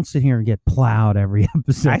clear. We don't sit here and get plowed every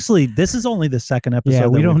episode. Actually, this is only the second episode. Yeah,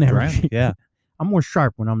 we that don't we've ever. drank. Yeah, I'm more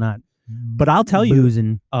sharp when I'm not. But I'll tell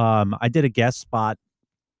boozing. you, I did a guest spot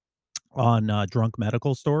on Drunk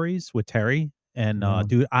Medical Stories with Terry, and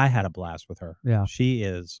dude, I had a blast with her. Yeah, she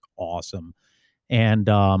is awesome. And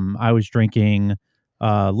I was drinking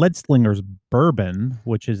Lead Slinger's bourbon,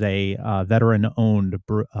 which is a veteran-owned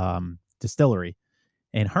distillery.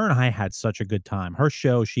 And her and I had such a good time. Her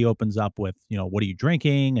show, she opens up with, what are you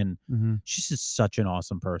drinking? And she's just such an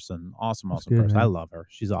awesome person. Awesome good, person. man. I love her.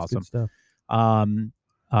 She's That's awesome. good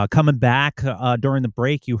stuff. Coming back during the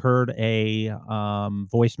break, you heard a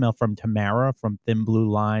voicemail from Tamara from Thin Blue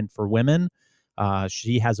Line for Women.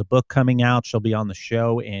 She has a book coming out. She'll be on the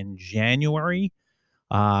show in January.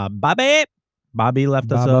 Bobby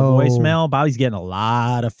left us a voicemail. Bobby's getting a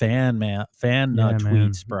lot of fan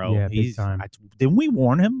tweets, bro. Yeah, big time. Didn't we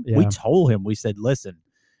warn him? Yeah. We told him. We said, listen,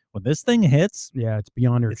 when this thing hits, it's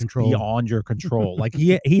beyond your control. Beyond your control. Like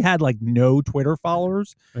he had like no Twitter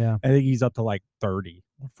followers. Yeah, I think he's up to like 30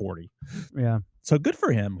 or 40. Yeah. So good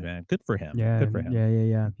for him, man. Good for him. Yeah. Good for him.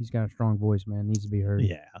 Yeah. He's got a strong voice, man. Needs to be heard.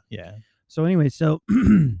 Yeah. So anyway,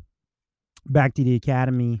 back to the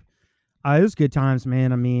academy. It was good times,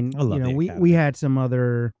 man. I mean, I love the we had some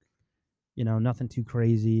other nothing too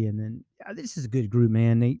crazy. And then this is a good group,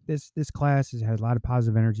 man. This class has a lot of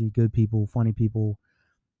positive energy, good people, funny people.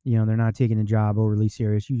 They're not taking the job overly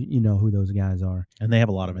serious. You know who those guys are. And they have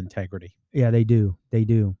a lot of integrity. Yeah, they do. They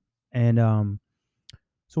do. And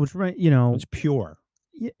so it's right, it's pure.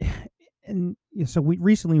 Yeah, and so we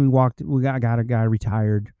got a guy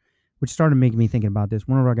retired, which started making me thinking about this.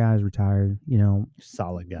 One of our guys retired,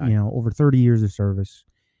 solid guy, over 30 years of service,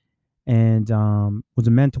 and was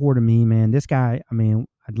a mentor to me, man. This guy, I mean,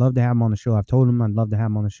 I'd love to have him on the show. I've told him I'd love to have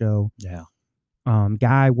him on the show. Yeah.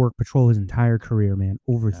 Guy worked patrol his entire career, man.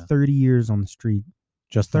 Over 30 years on the street.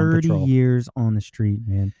 Just 30 years on the street,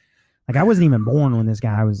 man. Like, I wasn't even born when this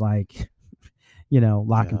guy was like,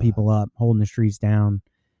 locking people up, holding the streets down.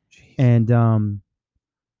 Jeez. And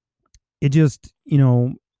it just,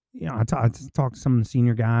 I talked to some of the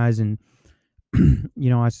senior guys, and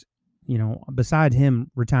besides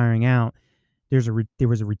him retiring out, there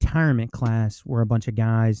was a retirement class where a bunch of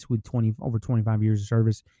guys with over 25 years of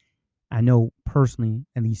service. I know personally,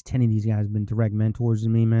 at least 10 of these guys have been direct mentors to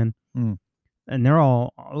me, man. Mm. And they're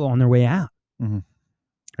all on their way out. Mm-hmm.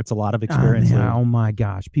 It's a lot of experience. Oh my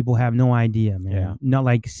gosh. People have no idea, man. Yeah. Not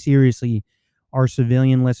like, seriously, our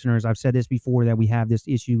civilian listeners, I've said this before, that we have this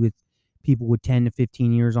issue with people with 10 to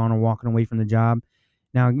 15 years on or walking away from the job.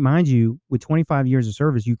 Now, mind you, with 25 years of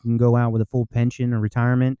service, you can go out with a full pension or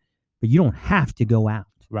retirement, but you don't have to go out.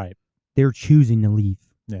 Right. They're choosing to leave.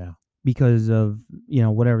 Yeah. Because of,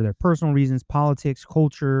 whatever their personal reasons, politics,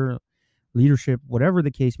 culture, leadership, whatever the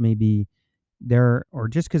case may be, or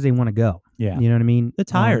just because they want to go. Yeah. You know what I mean? They're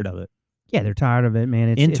tired of it. Yeah, they're tired of it, man.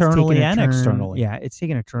 It's internally taking a and turn. externally. Yeah, it's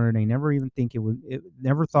taking a turn. They never even think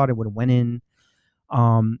never thought it would have went in.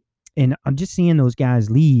 And I'm just seeing those guys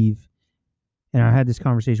leave. And I had this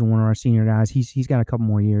conversation with one of our senior guys. He's got a couple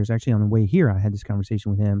more years. Actually, on the way here, I had this conversation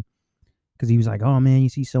with him because he was like, "Oh man, you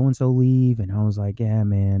see so and so leave," and I was like, "Yeah,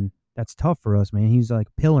 man, that's tough for us, man." He was like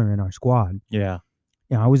a pillar in our squad. Yeah.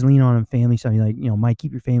 I always lean on him, family stuff. He's like, Mike,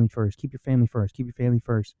 keep your family first. Keep your family first. Keep your family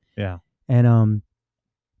first. Yeah. And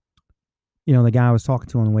the guy I was talking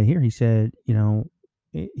to on the way here, he said,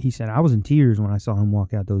 I was in tears when I saw him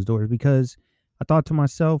walk out those doors, because I thought to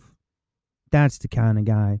myself, that's the kind of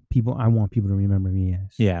guy I want people to remember me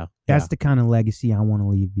as. Yeah. That's the kind of legacy I want to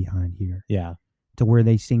leave behind here. Yeah. To where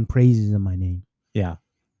they sing praises of my name. Yeah.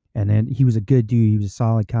 And then he was a good dude. He was a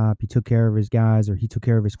solid cop. He took care of his guys, or he took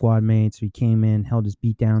care of his squad mates. So he came in, held his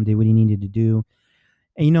beat down, did what he needed to do.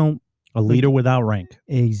 And, a leader without rank.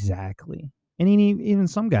 Exactly. And even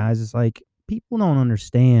some guys, it's like, people don't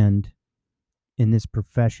understand in this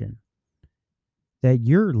profession that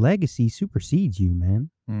your legacy supersedes you, man.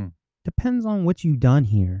 Mm. Depends on what you've done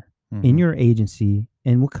here in your agency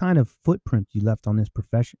and what kind of footprint you left on this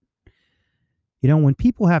profession. When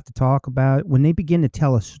people have to talk about, when they begin to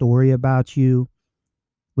tell a story about you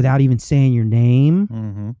without even saying your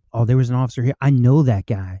name, oh, there was an officer here, I know that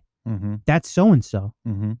guy. That's so and so.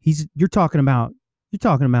 You're talking about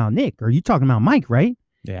Nick, or you're talking about Mike, right?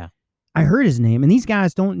 Yeah. I heard his name, and these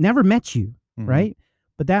guys never met you, right?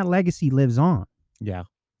 But that legacy lives on. Yeah.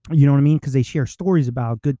 You know what I mean? Because they share stories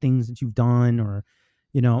about good things that you've done, or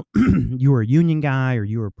you were a union guy, or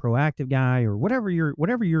you were a proactive guy, or whatever your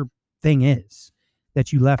thing is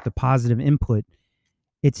that you left a positive input.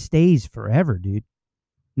 It stays forever, dude.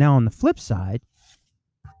 Now, on the flip side,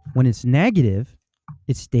 when it's negative,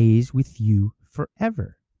 it stays with you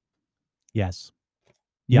forever. Yes.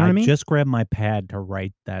 You know Yeah, what I mean? just grabbed my pad to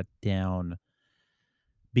write that down,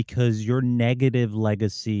 because your negative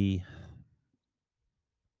legacy,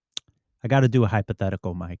 I got to do a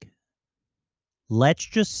hypothetical, Mike. Let's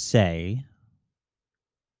just say,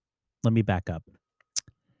 let me back up.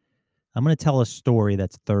 I'm going to tell a story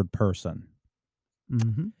that's third person.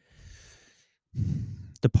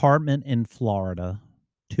 Department in Florida,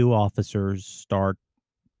 2 officers start,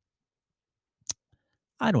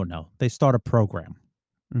 I don't know, they start a program.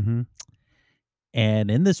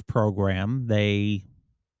 And in this program, they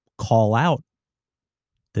call out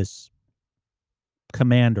this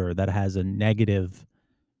commander that has a negative,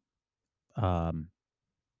 what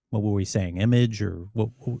were we saying, image or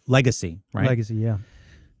legacy, right? Legacy, yeah.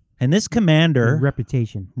 And this commander...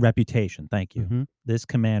 Reputation, thank you. This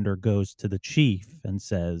commander goes to the chief and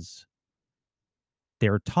says,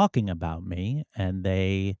 they're talking about me, and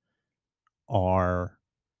they are...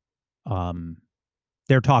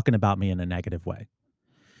 they're talking about me in a negative way.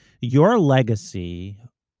 Your legacy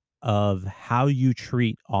of how you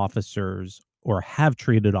treat officers, or have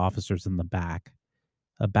treated officers in the back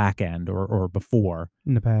end or before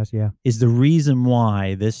in the past, yeah, is the reason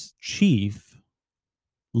why this chief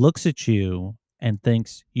looks at you and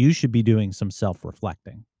thinks you should be doing some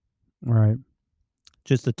self-reflecting. Right.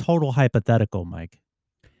 Just a total hypothetical, Mike.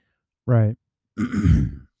 Right.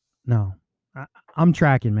 No, I'm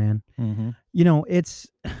tracking, man. Mm-hmm. You know, it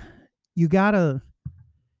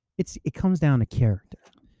comes down to character,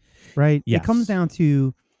 right? Yes. It comes down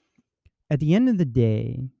to, at the end of the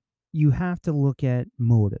day, you have to look at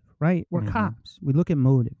motive, right? We're cops. We look at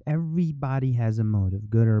motive. Everybody has a motive,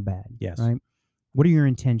 good or bad. Yes. Right. What are your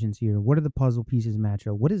intentions here? What are the puzzle pieces match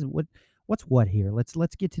up? What's what here?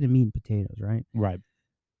 Let's get to the meat and potatoes, right? Right.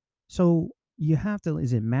 So you have to,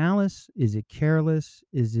 is it malice? Is it careless?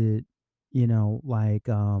 Is it, like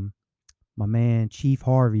my man Chief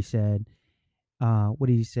Harvey said, what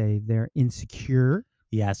did he say? They're insecure.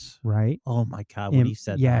 Yes. Right. Oh my God, when he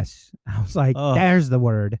said that. Yes. I was like, there's the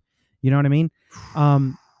word. You know what I mean?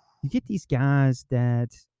 You get these guys that,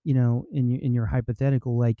 in your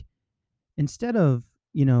hypothetical, like, instead of,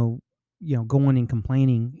 going and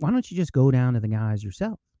complaining, why don't you just go down to the guys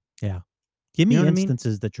yourself? Yeah. Give me You know what I mean?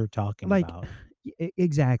 instances that you're talking Like, about.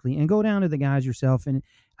 exactly. And go down to the guys yourself. And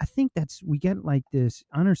I think we get like this,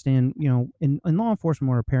 I understand, in law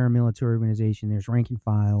enforcement or a paramilitary organization, there's rank and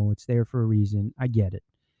file. It's there for a reason. I get it.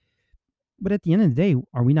 But at the end of the day,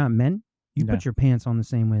 are we not men? You No. put your pants on the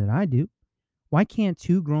same way that I do. Why can't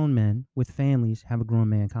two grown men with families have a grown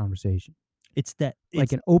man conversation? It's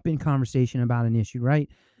Like an open conversation about an issue, right?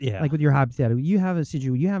 Yeah. Like with your hypothetical, you have a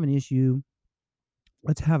situation, you have an issue.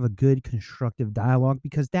 Let's have a good constructive dialogue,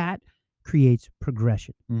 because that creates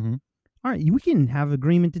progression. Mm-hmm. All right, we can have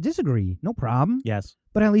agreement to disagree, no problem. Yes.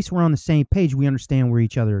 But at least we're on the same page. We understand where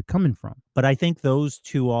each other are coming from. But I think those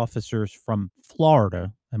two officers from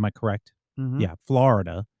Florida, am I correct? Mhm. Yeah,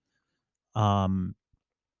 Florida,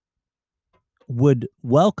 would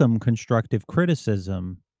welcome constructive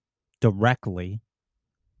criticism directly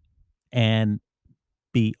and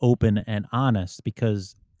be open and honest,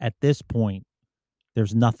 because at this point,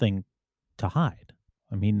 there's nothing to hide.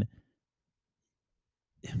 I mean,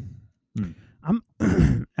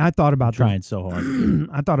 I thought about trying so hard.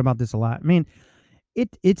 I thought about this a lot. I mean,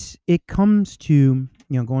 it comes to,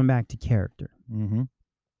 going back to character. Mm-hmm.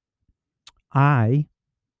 Right?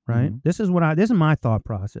 Mhm. This is my thought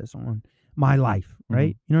process on my life,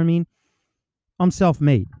 right? You know what I mean? I'm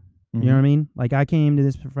self-made. You know what I mean? Like, I came to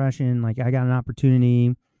this profession, like, I got an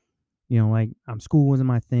opportunity, like, school wasn't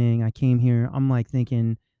my thing. I came here, I'm like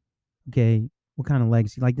thinking, okay, what kind of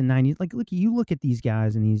legacy? Like the 90s, like, look at these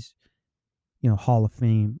guys in these, Hall of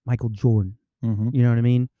Fame, Michael Jordan, Mm-hmm. you know what I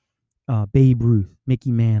mean? Babe Ruth,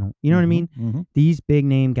 Mickey Mantle, you know what I mean? Mm-hmm. These big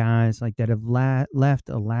name guys, like, that have left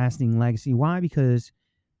a lasting legacy. Why? Because,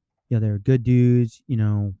 they're good dudes,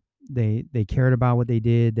 they cared about what they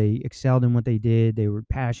did. They excelled in what they did. They were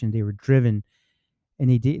passionate. They were driven, and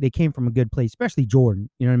they came from a good place. Especially Jordan.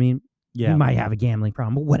 You know what I mean? Yeah. He might have a gambling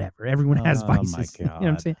problem, but whatever. Everyone has Oh, my vices. You know what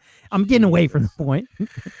I'm God. saying? I'm getting away from the point.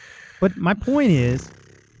 But my point is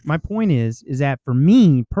that for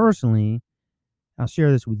me personally, I'll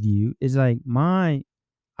share this with you. Is like I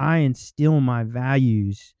instill my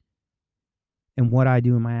values and what I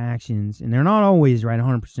do in my actions, and they're not always right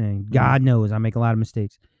 100%. God knows I make a lot of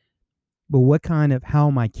mistakes. But how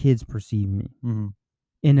my kids perceive me Mm-hmm.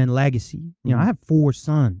 in a legacy. I have 4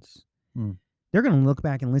 sons. Mm. They're going to look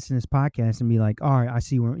back and listen to this podcast and be like, all right, I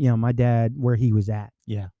see where, my dad, where he was at.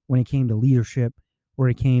 Yeah. When it came to leadership, where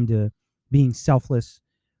it came to being selfless,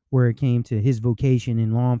 where it came to his vocation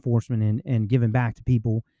in law enforcement and giving back to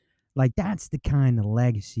people. Like, that's the kind of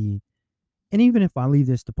legacy. And even if I leave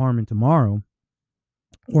this department tomorrow,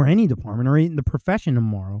 or any department, or even the profession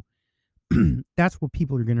tomorrow, that's what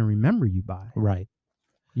people are going to remember you by. Right.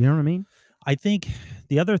 You know what I mean? I think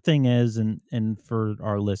the other thing is, and for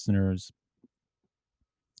our listeners,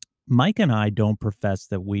 Mike and I don't profess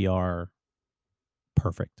that we are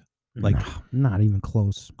perfect. Like, No, not even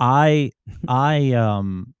close. I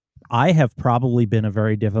have probably been a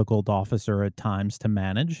very difficult officer at times to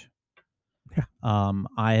manage. Yeah.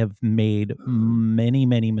 I have made many,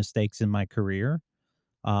 many mistakes in my career.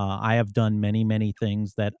 I have done many, many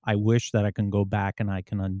things that I wish that I can go back and I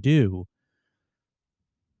can undo.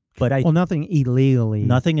 But nothing illegally.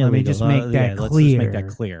 Nothing illegal. Let me just make that Let's clear. just make that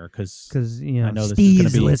clear, because I know this is Steve's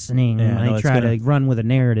gonna be listening. Yeah, I and know they it's try gonna- to run with a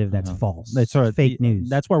narrative that's false. That's sort of fake news.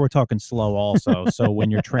 That's why we're talking slow also. So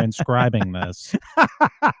when you're transcribing this,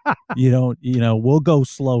 we'll go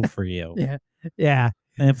slow for you. Yeah. Yeah.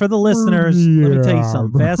 And for the listeners, let me tell you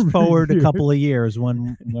something. Fast forward a Yeah. couple of years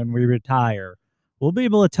when we retire, we'll be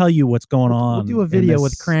able to tell you what's going on. We'll do a video in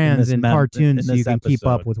with this- crayons in this and mem- cartoons so in you this can keep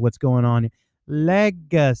up episode. with what's going on.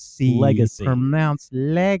 Legacy. Pronounced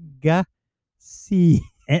legacy.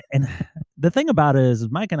 And the thing about it is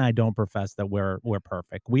Mike and I don't profess that we're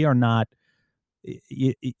perfect. We are not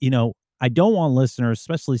you know, I don't want listeners,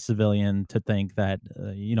 especially civilian, to think that,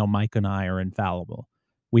 Mike and I are infallible.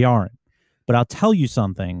 We aren't. But I'll tell you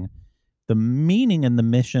something. The meaning and the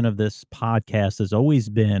mission of this podcast has always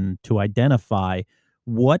been to identify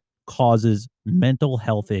what causes mental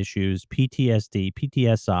health issues, PTSD,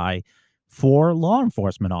 PTSI, for law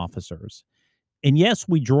enforcement officers. And yes,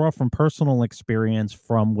 we draw from personal experience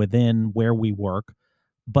from within where we work,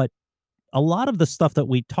 but a lot of the stuff that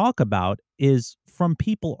we talk about is from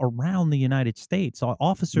people around the United States,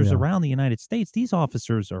 officers around the United States. These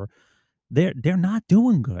officers they're not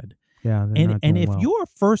doing good. Yeah, they're And not if doing well. your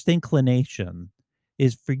first inclination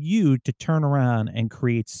is for you to turn around and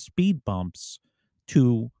create speed bumps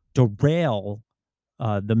to derail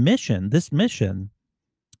this mission,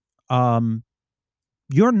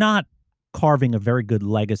 you're not carving a very good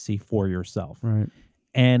legacy for yourself. Right.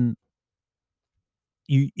 And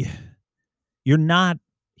you're not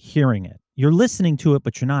hearing it. You're listening to it,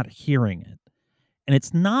 but you're not hearing it. And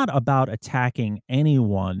it's not about attacking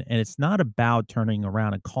anyone, and it's not about turning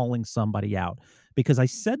around and calling somebody out. Because I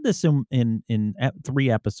said this in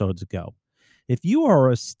 3 episodes ago. If you are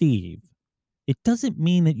a Steve, it doesn't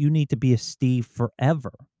mean that you need to be a Steve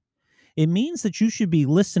forever. It means that you should be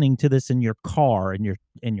listening to this in your car, in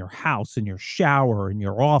your house, in your shower, in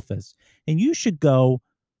your office, and you should go,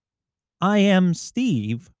 I am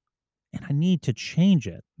Steve, and I need to change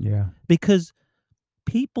it. Yeah. Because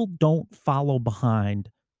people don't follow behind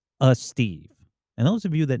a Steve. And those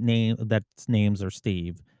of you that's names are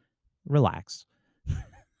Steve, relax.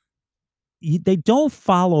 They don't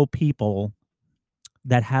follow people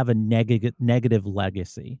that have a negative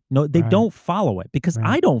legacy. No, they don't follow it, because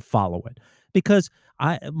I don't follow it. Because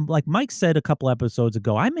like Mike said a couple episodes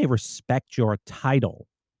ago, I may respect your title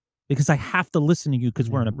because I have to listen to you because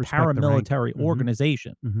we're in a paramilitary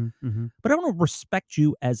organization. But I don't respect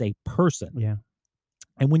you as a person. Yeah.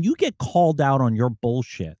 And when you get called out on your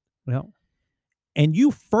bullshit, and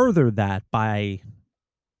you further that by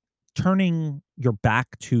turning your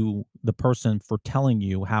back to the person for telling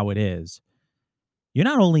you how it is, you're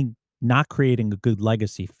not only not creating a good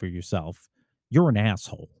legacy for yourself, you're an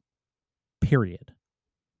asshole. Period.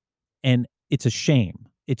 And it's a shame.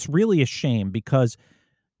 It's really a shame, because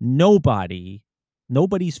nobody's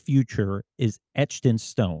future is etched in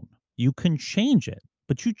stone. You can change it,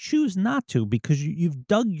 but you choose not to, because you've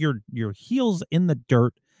dug your heels in the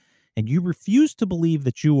dirt and you refuse to believe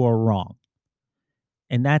that you are wrong.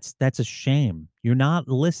 And that's a shame. You're not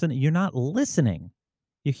listening.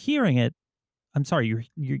 You're hearing it. I'm sorry.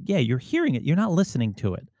 You're hearing it. You're not listening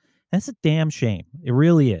to it. That's a damn shame. It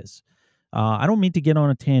really is. I don't mean to get on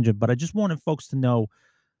a tangent, but I just wanted folks to know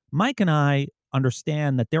Mike and I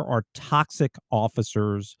understand that there are toxic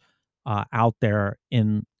officers out there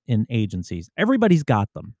in agencies. Everybody's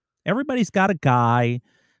got them. Everybody's got a guy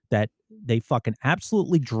that they fucking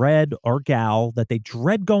absolutely dread, or gal that they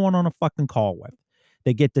dread going on a fucking call with.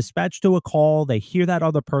 They get dispatched to a call, they hear that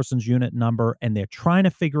other person's unit number, and they're trying to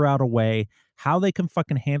figure out a way how they can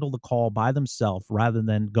fucking handle the call by themselves rather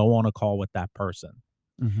than go on a call with that person.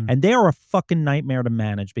 And they are a fucking nightmare to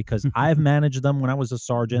manage, because I've managed them when I was a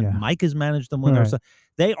sergeant. Mike has managed them when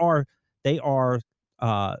they are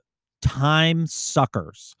time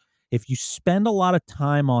suckers. If you spend a lot of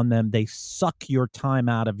time on them, they suck your time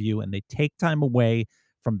out of you, and they take time away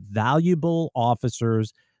from valuable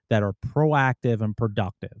officers that are proactive and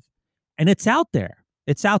productive. And it's out there.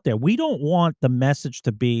 It's out there. We don't want the message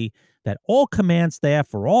to be that all command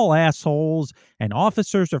staff are all assholes and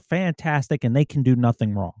officers are fantastic and they can do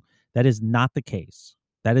nothing wrong. That is not the case.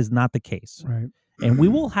 That is not the case. Right. And we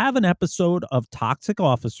will have an episode of toxic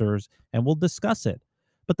officers and we'll discuss it.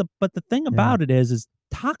 But the thing about it is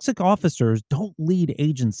toxic officers don't lead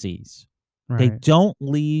agencies. They don't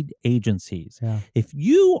lead agencies. If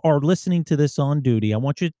you are listening to this on duty, I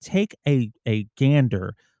want you to take a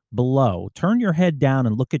gander below, turn your head down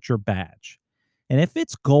and look at your badge. And if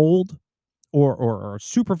it's gold or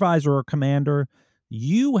supervisor or commander,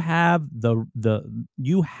 you have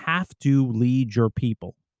you have to lead your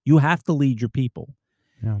people. You have to lead your people.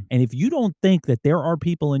 And if you don't think that there are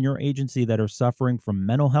people in your agency that are suffering from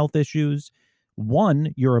mental health issues,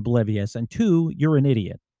 1, you're oblivious, and 2, you're an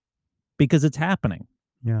idiot, because it's happening.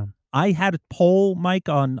 I had a poll, Mike,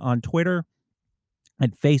 on Twitter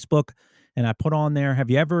and Facebook, and I put on there,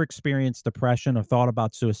 have you ever experienced depression or thought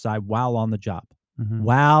about suicide while on the job?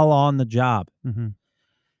 While on the job.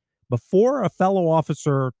 Before a fellow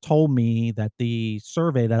officer told me that the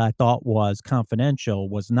survey that I thought was confidential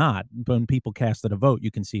was not, when people casted a vote,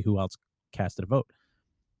 you can see who else casted a vote.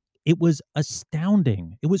 It was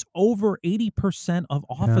astounding. It was over 80% of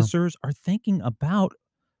officers are thinking about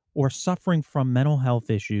or suffering from mental health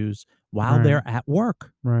issues while Right. they're at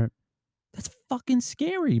work. Right. That's fucking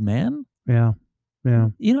scary, man. Yeah. Yeah.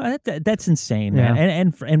 You know, that's insane, Yeah.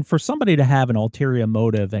 man. And for somebody to have an ulterior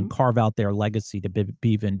motive and carve out their legacy to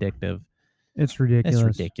be vindictive, It's ridiculous. it's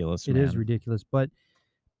ridiculous, It man. is ridiculous. But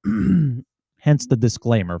Hence the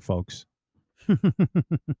disclaimer, folks. you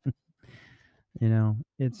know,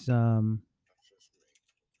 it's I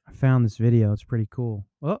found this video. It's pretty cool.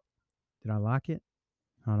 Oh, did I lock it?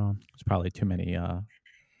 Hold on. It's probably too many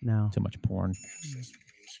No. too much porn.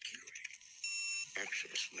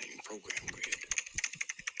 Access lane program grid.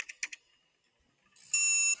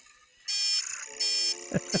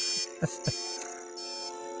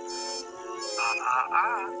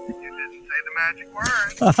 You didn't say the magic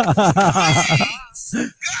word. God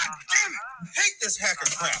damn it! Hate this hacker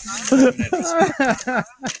crap.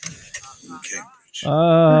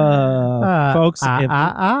 Folks,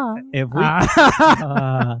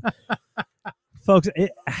 folks,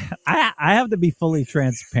 I have to be fully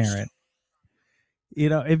transparent. You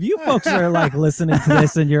know, if you folks are like listening to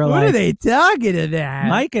this and you're what like, are they talking about?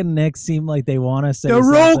 Mike and Nick seem like they want to say the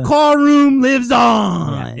roll something. call room lives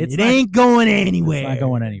on. Yeah, it's it not- ain't going anywhere. It's not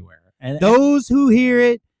going anywhere. And Those who hear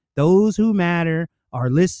it, those who matter, are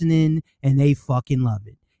listening, and they fucking love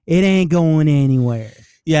it. It ain't going anywhere.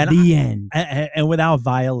 yeah, The end. and without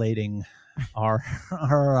violating our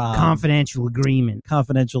Confidential agreement.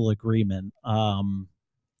 confidential agreement,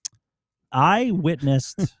 I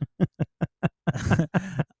witnessed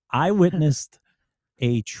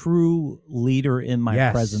a true leader in my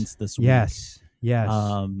Yes. presence this week. Yes. Yes.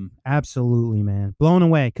 Um, Absolutely, man. Blown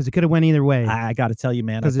away because it could have went either way. I got to tell you,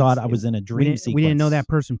 man, I 'Cause thought it's- I was in a dream we sequence. didn't know that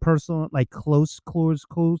person personal, like closed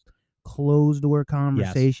door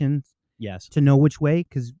conversations Yes. to know which way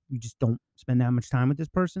because we just don't spend that much time with this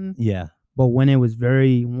person. Yeah. But when it was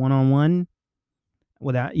very one-on-one,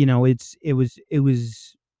 without it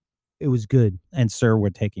was good. And sir, we're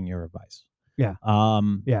taking your advice. Yeah.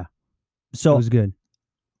 Yeah. So It was good.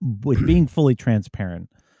 with being fully transparent,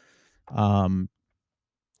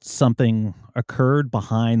 something occurred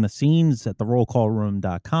behind the scenes at the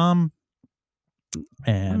rollcallroom.com.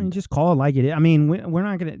 And I mean, just call it like it is. I mean, we're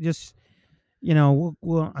not gonna just,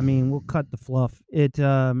 we'll cut the fluff.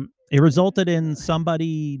 It resulted in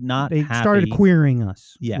somebody not they happy. started querying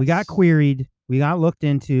us. Yes. We got queried. We got looked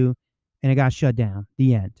into, and it got shut down.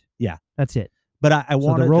 The end. Yeah. That's it. But I So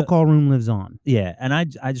wanted the roll call room lives on. Yeah, and I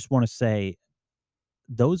just want to say,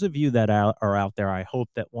 those of you that are out there, I hope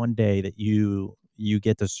that one day that you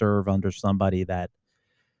get to serve under somebody that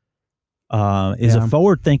is Yeah. a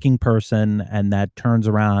forward-thinking person and that turns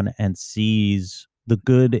around and sees the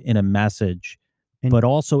good in a message, And- but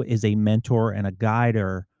also is a mentor and a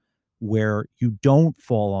guider where you don't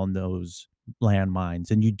fall on those landmines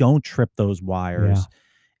and you don't trip those wires. Yeah.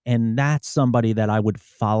 And that's somebody that I would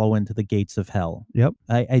follow into the gates of hell. Yep.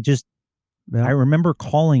 I Yeah. remember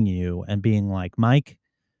calling you and being like, Mike,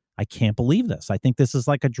 I can't believe this. I think this is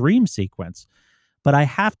like a dream sequence. But I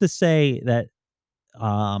have to say that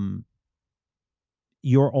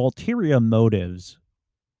your ulterior motives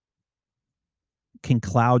can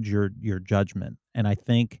cloud your judgment. And I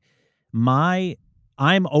think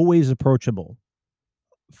I'm always approachable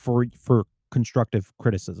for constructive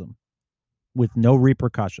criticism with no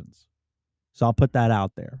repercussions. So I'll put that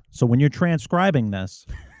out there. So when you're transcribing this,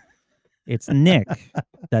 it's Nick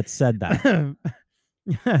that said that.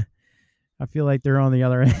 I feel like they're on the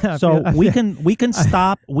other end. So we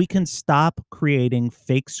can stop creating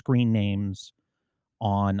fake screen names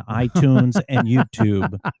on iTunes and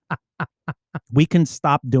YouTube. We can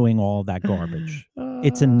stop doing all that garbage.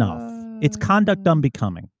 It's enough. It's conduct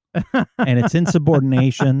unbecoming. And it's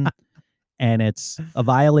insubordination, and it's a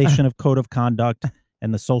violation of code of conduct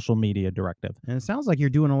and the social media directive. And it sounds like you're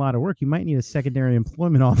doing a lot of work. You might need a secondary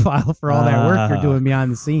employment on file for all that work you're doing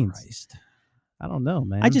behind the scenes. Christ. I don't know,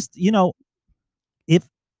 man. I just,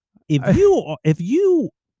 if you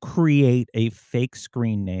create a fake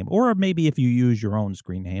screen name, or maybe if you use your own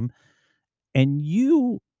screen name, and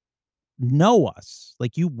you know us,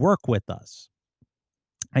 like you work with us,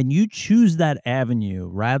 and you choose that avenue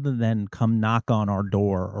rather than come knock on our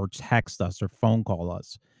door or text us or phone call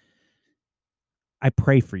us, I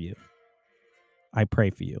pray for you. I pray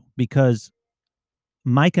for you because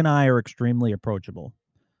Mike and I are extremely approachable.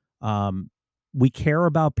 We care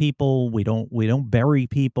about people. We don't bury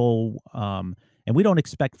people, and we don't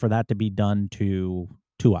expect for that to be done to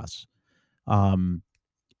us.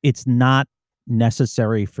 It's not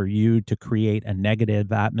necessary for you to create a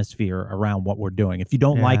negative atmosphere around what we're doing. If you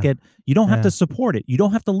don't like it, you don't have to support it. You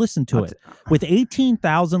don't have to listen to it. With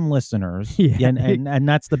 18,000 listeners, and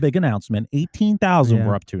that's the big announcement. 18,000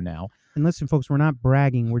 we're up to now. And listen, folks, we're not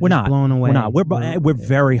bragging. We're just not blown away. We're not. We're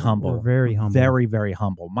very humble. We're very humble. Very, very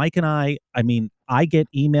humble. Mike and I mean, I get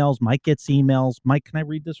emails. Mike gets emails. Mike, can I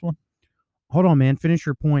read this one? Hold on, man. Finish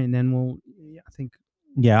your point, and then I think.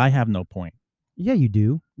 Yeah, I have no point. Yeah, you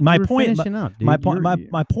do. My point. My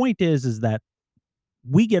point is that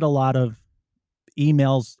we get a lot of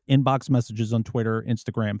emails, inbox messages on Twitter,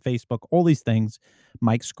 Instagram, Facebook, all these things.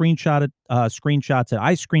 Mike screenshots it. I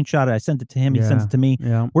screenshot it. I sent it to him. He sends it to me.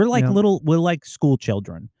 Yeah. We're like school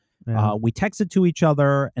children. Yeah. We text it to each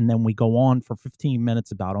other, and then we go on for 15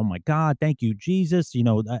 minutes about, oh my God, thank you, Jesus.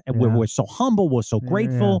 We're so humble. We're so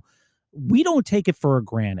grateful. We don't take it for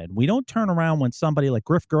granted. We don't turn around when somebody like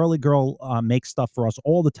Griff Girly Girl makes stuff for us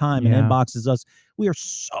all the time and inboxes us. We are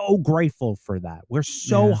so grateful for that. We're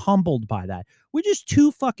so humbled by that. We're just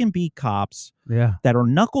two fucking beat cops that are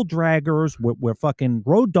knuckle draggers. We're fucking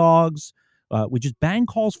road dogs. We just bang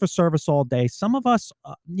calls for service all day. Some of us,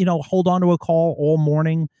 hold on to a call all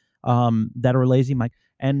morning that are lazy, Mike.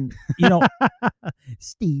 And,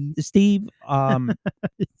 Steve,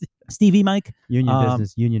 Stevie Mike,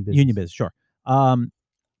 union business, sure.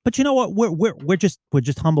 But you know what? We're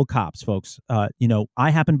just humble cops, folks. I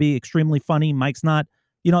happen to be extremely funny. Mike's not.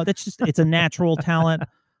 It's a natural talent.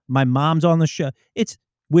 My mom's on the show.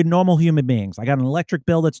 We're normal human beings. I got an electric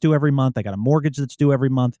bill that's due every month. I got a mortgage that's due every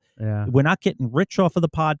month. Yeah. We're not getting rich off of the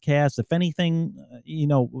podcast. If anything,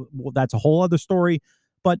 that's a whole other story.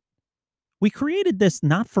 But we created this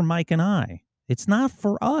not for Mike and I. It's not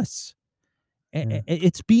for us.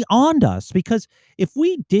 It's beyond us, because if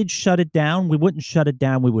we did shut it down, we wouldn't shut it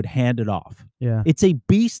down. We would hand it off. Yeah. It's a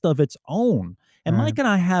beast of its own. And Mike and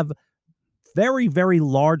I have very, very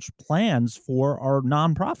large plans for our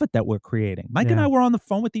nonprofit that we're creating. Mike and I were on the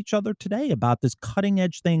phone with each other today about this cutting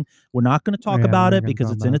edge thing. We're not going to talk about it because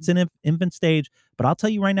it's in its infant stage. But I'll tell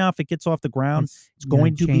you right now, if it gets off the ground, it's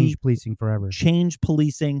going to change policing forever. Change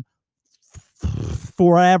policing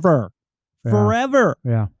forever. Forever.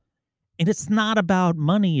 Yeah. And it's not about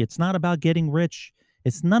money. It's not about getting rich.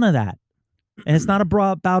 It's none of that. And it's not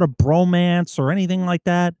about a bromance or anything like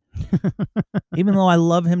that. Even though I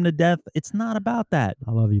love him to death, it's not about that.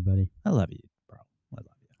 I love you, buddy. I love you, bro. I love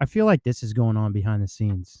you. I feel like this is going on behind the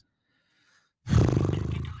scenes.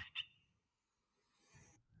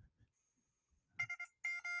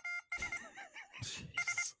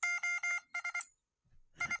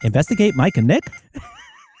 Investigate Mike and Nick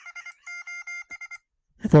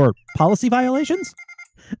for policy violations?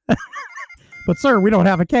 But sir, we don't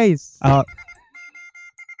have a case.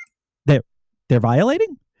 They're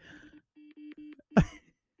violating?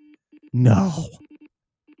 No.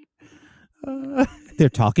 They're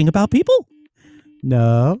talking about people?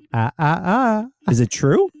 No. Is it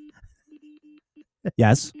true?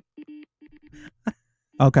 Yes.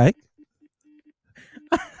 Okay.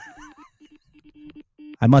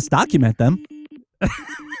 I must document them.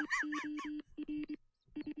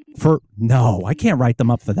 No, I can't write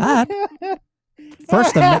them up for that.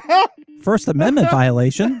 First Amendment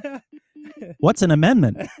violation. What's an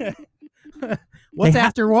amendment? What's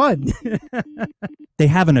after one? They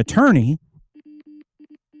have an attorney.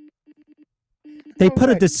 They put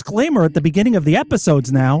a disclaimer at the beginning of the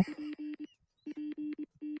episodes now.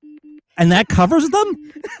 And that covers them?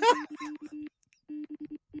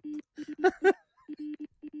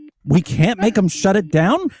 We can't make them shut it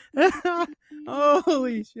down?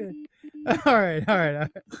 Holy shit. All right.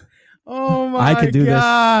 Oh my gosh. I could do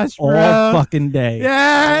this all fucking day.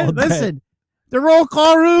 Yeah, listen. The roll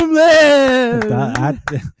call room lives.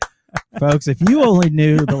 Folks, if you only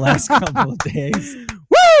knew the last couple of days.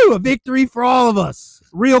 Woo! A victory for all of us.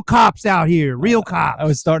 Real cops out here. Real cops. I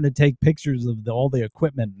was starting to take pictures of all the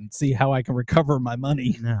equipment and see how I can recover my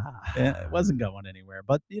money. It wasn't going anywhere.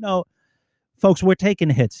 But, folks, we're taking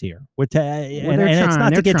hits here. And it's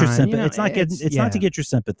not to get your sympathy. It's not to get your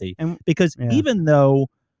sympathy. Because even though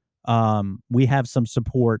we have some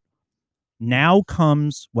support, now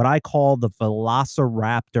comes what I call the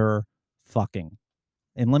velociraptor fucking.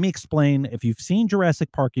 And let me explain. If you've seen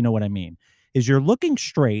Jurassic Park, you know what I mean. Is you're looking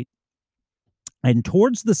straight, and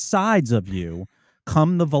towards the sides of you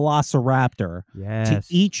come the velociraptor to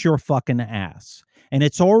eat your fucking ass. And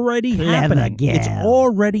it's already happening. It's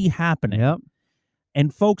already happening. Yep.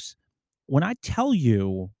 And folks, when I tell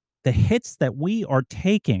you the hits that we are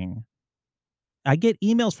taking, I get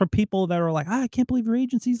emails from people that are like, I can't believe your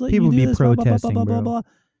agency's letting you do this. People be protesting, blah, blah, blah, blah,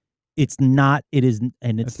 blah. It's not, it is,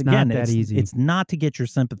 and it's again, not that easy. It's not to get your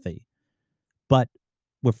sympathy. but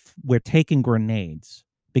we're taking grenades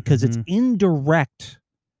because it's indirect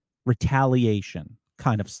retaliation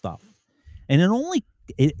kind of stuff. And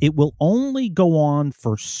it will only go on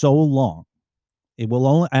for so long. It will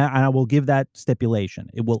only, I will give that stipulation.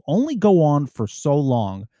 It will only go on for so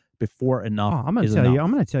long before enough. I'm going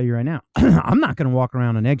to tell you right now. I'm not going to walk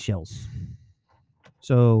around on eggshells.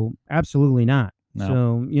 So absolutely not. No.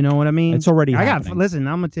 So you know what I mean? It's already happening. Listen,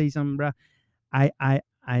 I'm going to tell you something, bro. I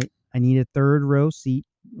need a third row seat,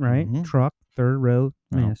 right? Truck, third row,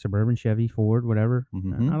 Suburban, Chevy, Ford, whatever.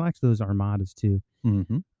 I like those Armadas too.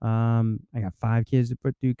 I got 5 kids to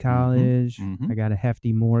put through college. I got a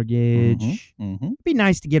hefty mortgage. It'd be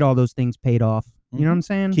nice to get all those things paid off. You know what I'm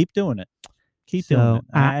saying? Keep doing it. Keep doing it.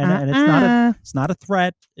 And it's not a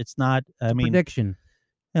threat. It's not. I mean, prediction.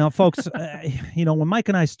 You know, folks. When Mike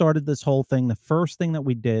and I started this whole thing, the first thing that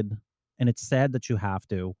we did, and it's sad that you have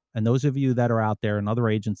to, and those of you that are out there in other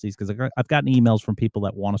agencies, because I've gotten emails from people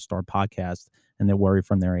that want to start podcasts and they're worried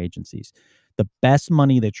from their agencies. The best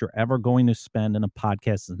money that you're ever going to spend in a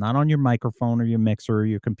podcast is not on your microphone or your mixer or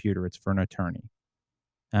your computer. It's for an attorney.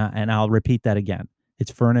 And I'll repeat that again.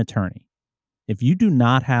 It's for an attorney. If you do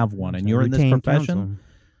not have one and you're in this profession,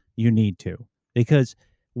 you need to. Because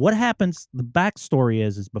what happens, the backstory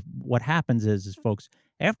is what happens is folks,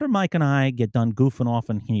 after Mike and I get done goofing off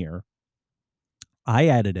in here, I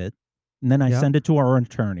edit it, and then I send it to our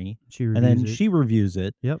attorney, and then she reviews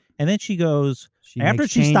it. And then she goes, after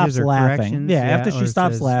she stops laughing, after she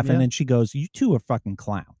stops laughing, then she goes, "You two are fucking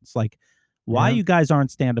clowns. Like, why you guys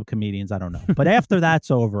aren't stand-up comedians, I don't know." But after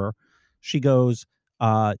that's over, she goes,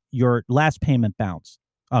 "Your last payment bounced."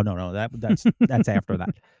 Oh, no, that's after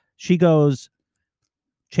that. She goes,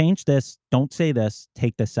 "Change this, don't say this,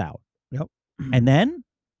 take this out." And then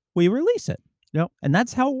we release it. And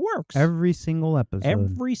that's how it works. Every single episode.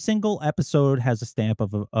 Every single episode has a stamp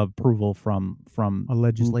of approval from a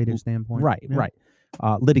legislative standpoint. Right.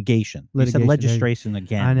 Litigation. You said legislation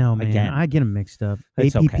again. I know, man. Again. I get them mixed up.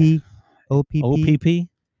 It's APP, okay. OPP. OPP.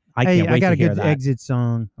 I can't wait I got to a hear good that. exit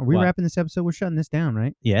song. Are we wrapping this episode? We're shutting this down,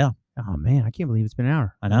 right? Yeah. Oh man, I can't believe it's been an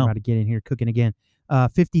hour. I know. I'm about to get in here cooking again.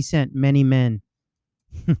 50 Cent, Many Men.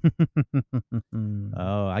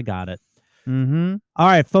 Oh, I got it. Mm-hmm. All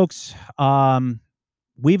right, folks.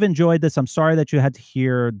 We've enjoyed this. I'm sorry that you had to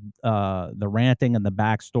hear the ranting and the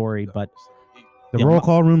backstory, but the roll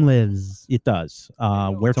call room lives. It does.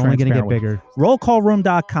 We're it's only going to get with bigger.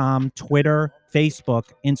 Rollcallroom.com, Twitter, Facebook,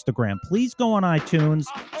 Instagram. Please go on iTunes,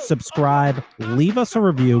 subscribe, leave us a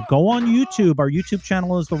review. Go on YouTube. Our YouTube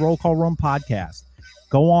channel is the Roll Call Room Podcast.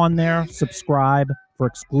 Go on there, subscribe for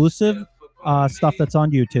exclusive stuff that's on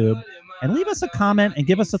YouTube. And leave us a comment and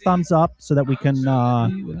give us a thumbs up so that we can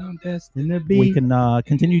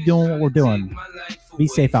continue doing what we're doing. Be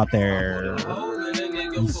safe out there.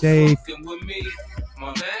 Be safe.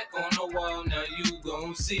 My back on the wall, now you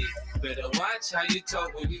gon' see. Better watch how you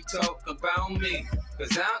talk when you talk about me.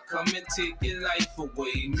 Cause I'll come and take your life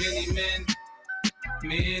away. Many men,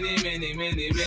 many